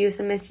substance abuse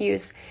and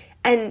misuse,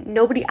 and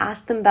nobody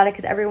asks them about it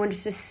because everyone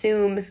just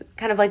assumes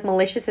kind of like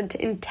malicious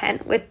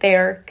intent with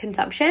their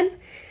consumption.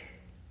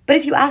 But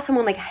if you ask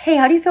someone like, hey,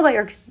 how do you feel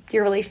about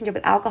your relationship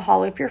with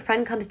alcohol? If your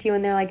friend comes to you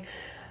and they're like,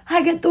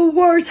 I get the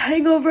worst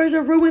hangovers,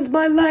 it ruins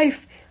my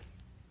life.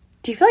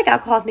 Do you feel like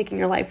alcohol is making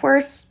your life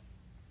worse?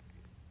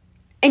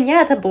 And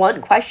yeah, it's a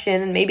blunt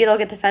question and maybe they'll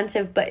get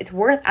defensive, but it's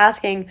worth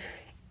asking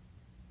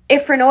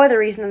if for no other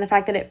reason than the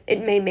fact that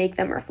it may make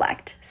them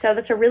reflect. So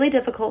that's a really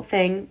difficult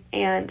thing,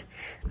 and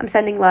I'm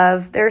sending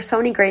love. There are so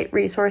many great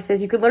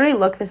resources. You could literally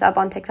look this up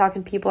on TikTok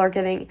and people are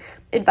giving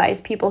advice,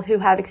 people who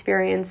have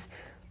experience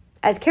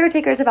as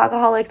caretakers of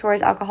alcoholics or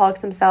as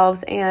alcoholics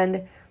themselves.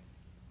 And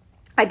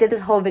I did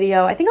this whole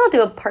video. I think I'll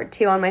do a part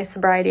 2 on my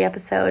sobriety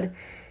episode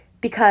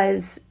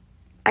because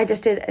I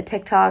just did a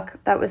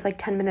TikTok that was like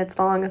 10 minutes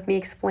long of me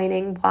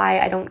explaining why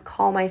I don't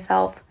call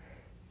myself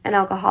an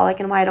alcoholic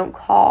and why I don't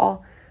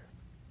call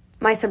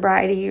my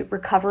sobriety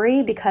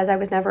recovery, because I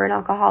was never an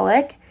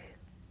alcoholic.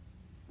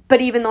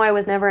 But even though I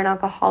was never an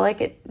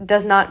alcoholic, it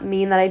does not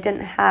mean that I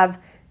didn't have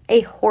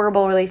a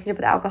horrible relationship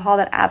with alcohol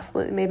that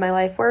absolutely made my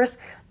life worse.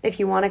 If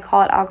you want to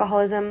call it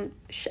alcoholism,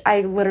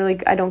 I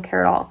don't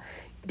care at all.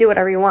 Do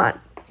whatever you want.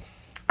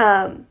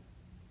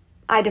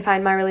 I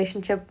define my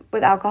relationship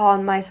with alcohol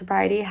and my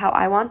sobriety how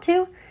I want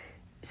to.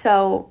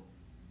 So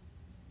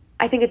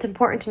I think it's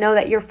important to know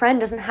that your friend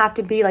doesn't have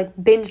to be like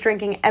binge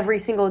drinking every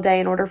single day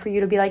in order for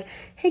you to be like,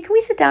 hey, can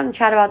we sit down and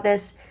chat about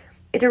this?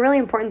 It's a really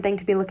important thing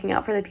to be looking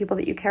out for the people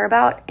that you care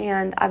about.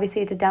 And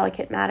obviously it's a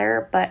delicate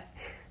matter, but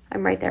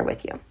I'm right there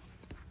with you.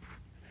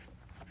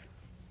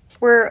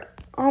 We're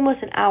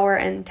almost an hour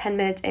and 10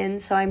 minutes in,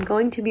 so I'm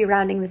going to be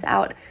rounding this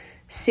out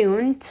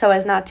soon so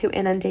as not to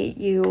inundate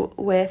you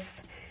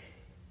with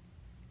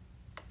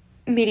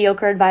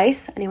mediocre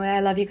advice. Anyway,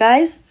 I love you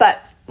guys, but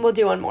we'll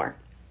do one more.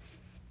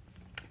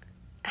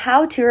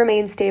 How to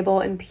remain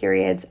stable in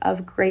periods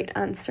of great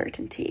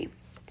uncertainty.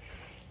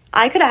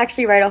 I could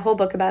actually write a whole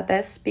book about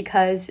this,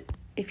 because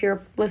if you're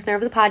a listener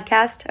of the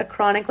podcast, a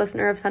chronic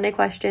listener of Sunday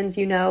Questions,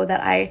 you know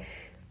that I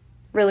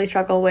really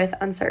struggle with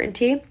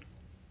uncertainty.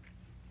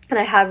 And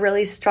I have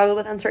really struggled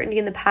with uncertainty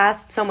in the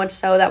past, so much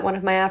so that one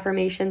of my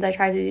affirmations I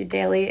try to do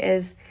daily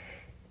is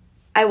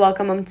I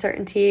welcome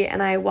uncertainty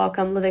and I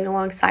welcome living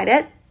alongside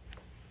it.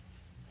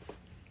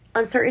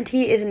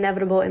 Uncertainty is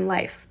inevitable in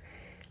life.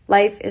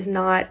 Life is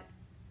not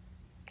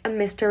a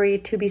mystery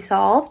to be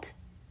solved.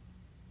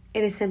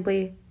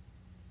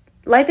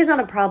 Life is not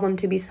a problem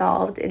to be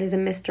solved. It is a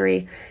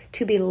mystery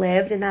to be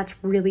lived, and that's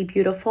really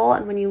beautiful.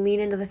 And when you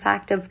lean into the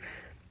fact of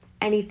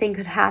anything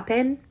could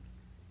happen,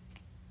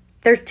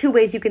 there's two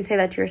ways you can say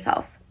that to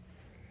yourself.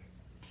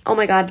 Oh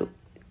my God,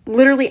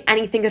 literally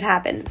anything could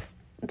happen.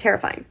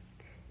 Terrifying.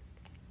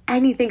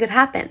 Anything could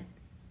happen.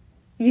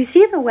 You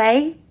see the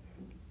way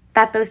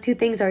that those two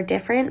things are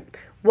different?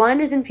 One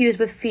is infused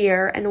with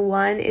fear and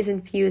one is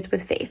infused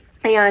with faith.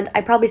 And I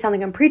probably sound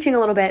like I'm preaching a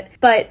little bit,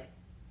 but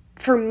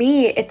for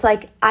me, it's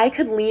like I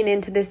could lean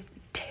into this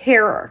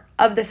terror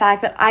of the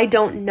fact that I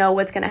don't know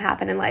what's going to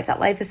happen in life, that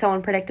life is so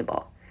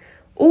unpredictable.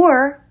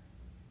 Or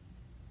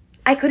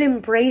I could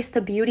embrace the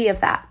beauty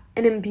of that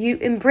and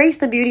embrace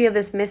the beauty of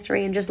this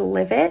mystery and just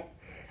live it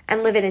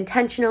and live it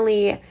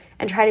intentionally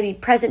and try to be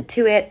present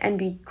to it and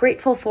be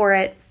grateful for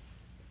it.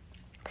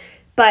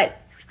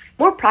 But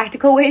more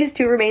practical ways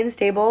to remain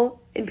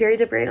stable in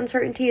periods of great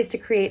uncertainty is to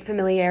create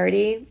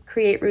familiarity,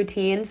 create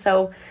routine.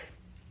 So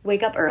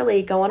wake up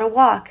early, go on a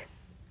walk,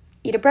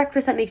 eat a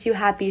breakfast that makes you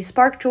happy,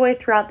 spark joy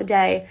throughout the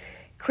day,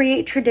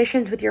 create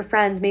traditions with your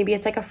friends. Maybe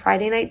it's like a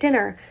Friday night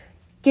dinner.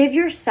 Give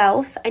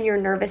yourself and your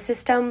nervous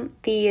system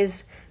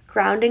these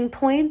grounding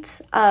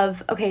points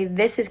of, okay,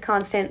 this is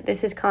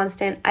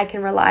constant, I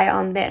can rely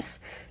on this,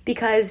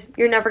 because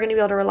you're never going to be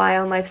able to rely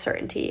on life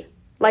certainty.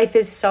 Life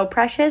is so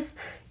precious.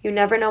 You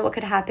never know what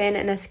could happen,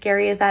 and as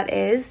scary as that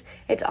is,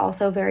 it's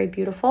also very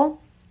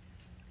beautiful,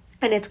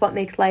 and it's what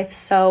makes life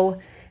so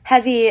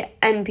heavy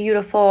and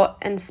beautiful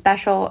and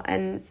special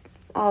and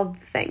all the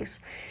things.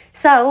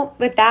 So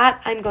with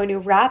that, I'm going to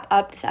wrap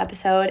up this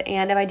episode,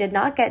 and if I did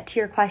not get to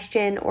your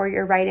question or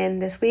your write-in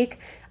this week,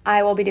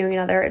 I will be doing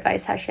another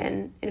advice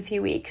session in a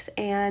few weeks.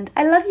 And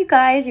I love you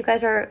guys. You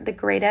guys are the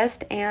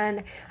greatest,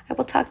 and I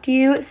will talk to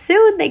you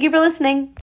soon. Thank you for listening.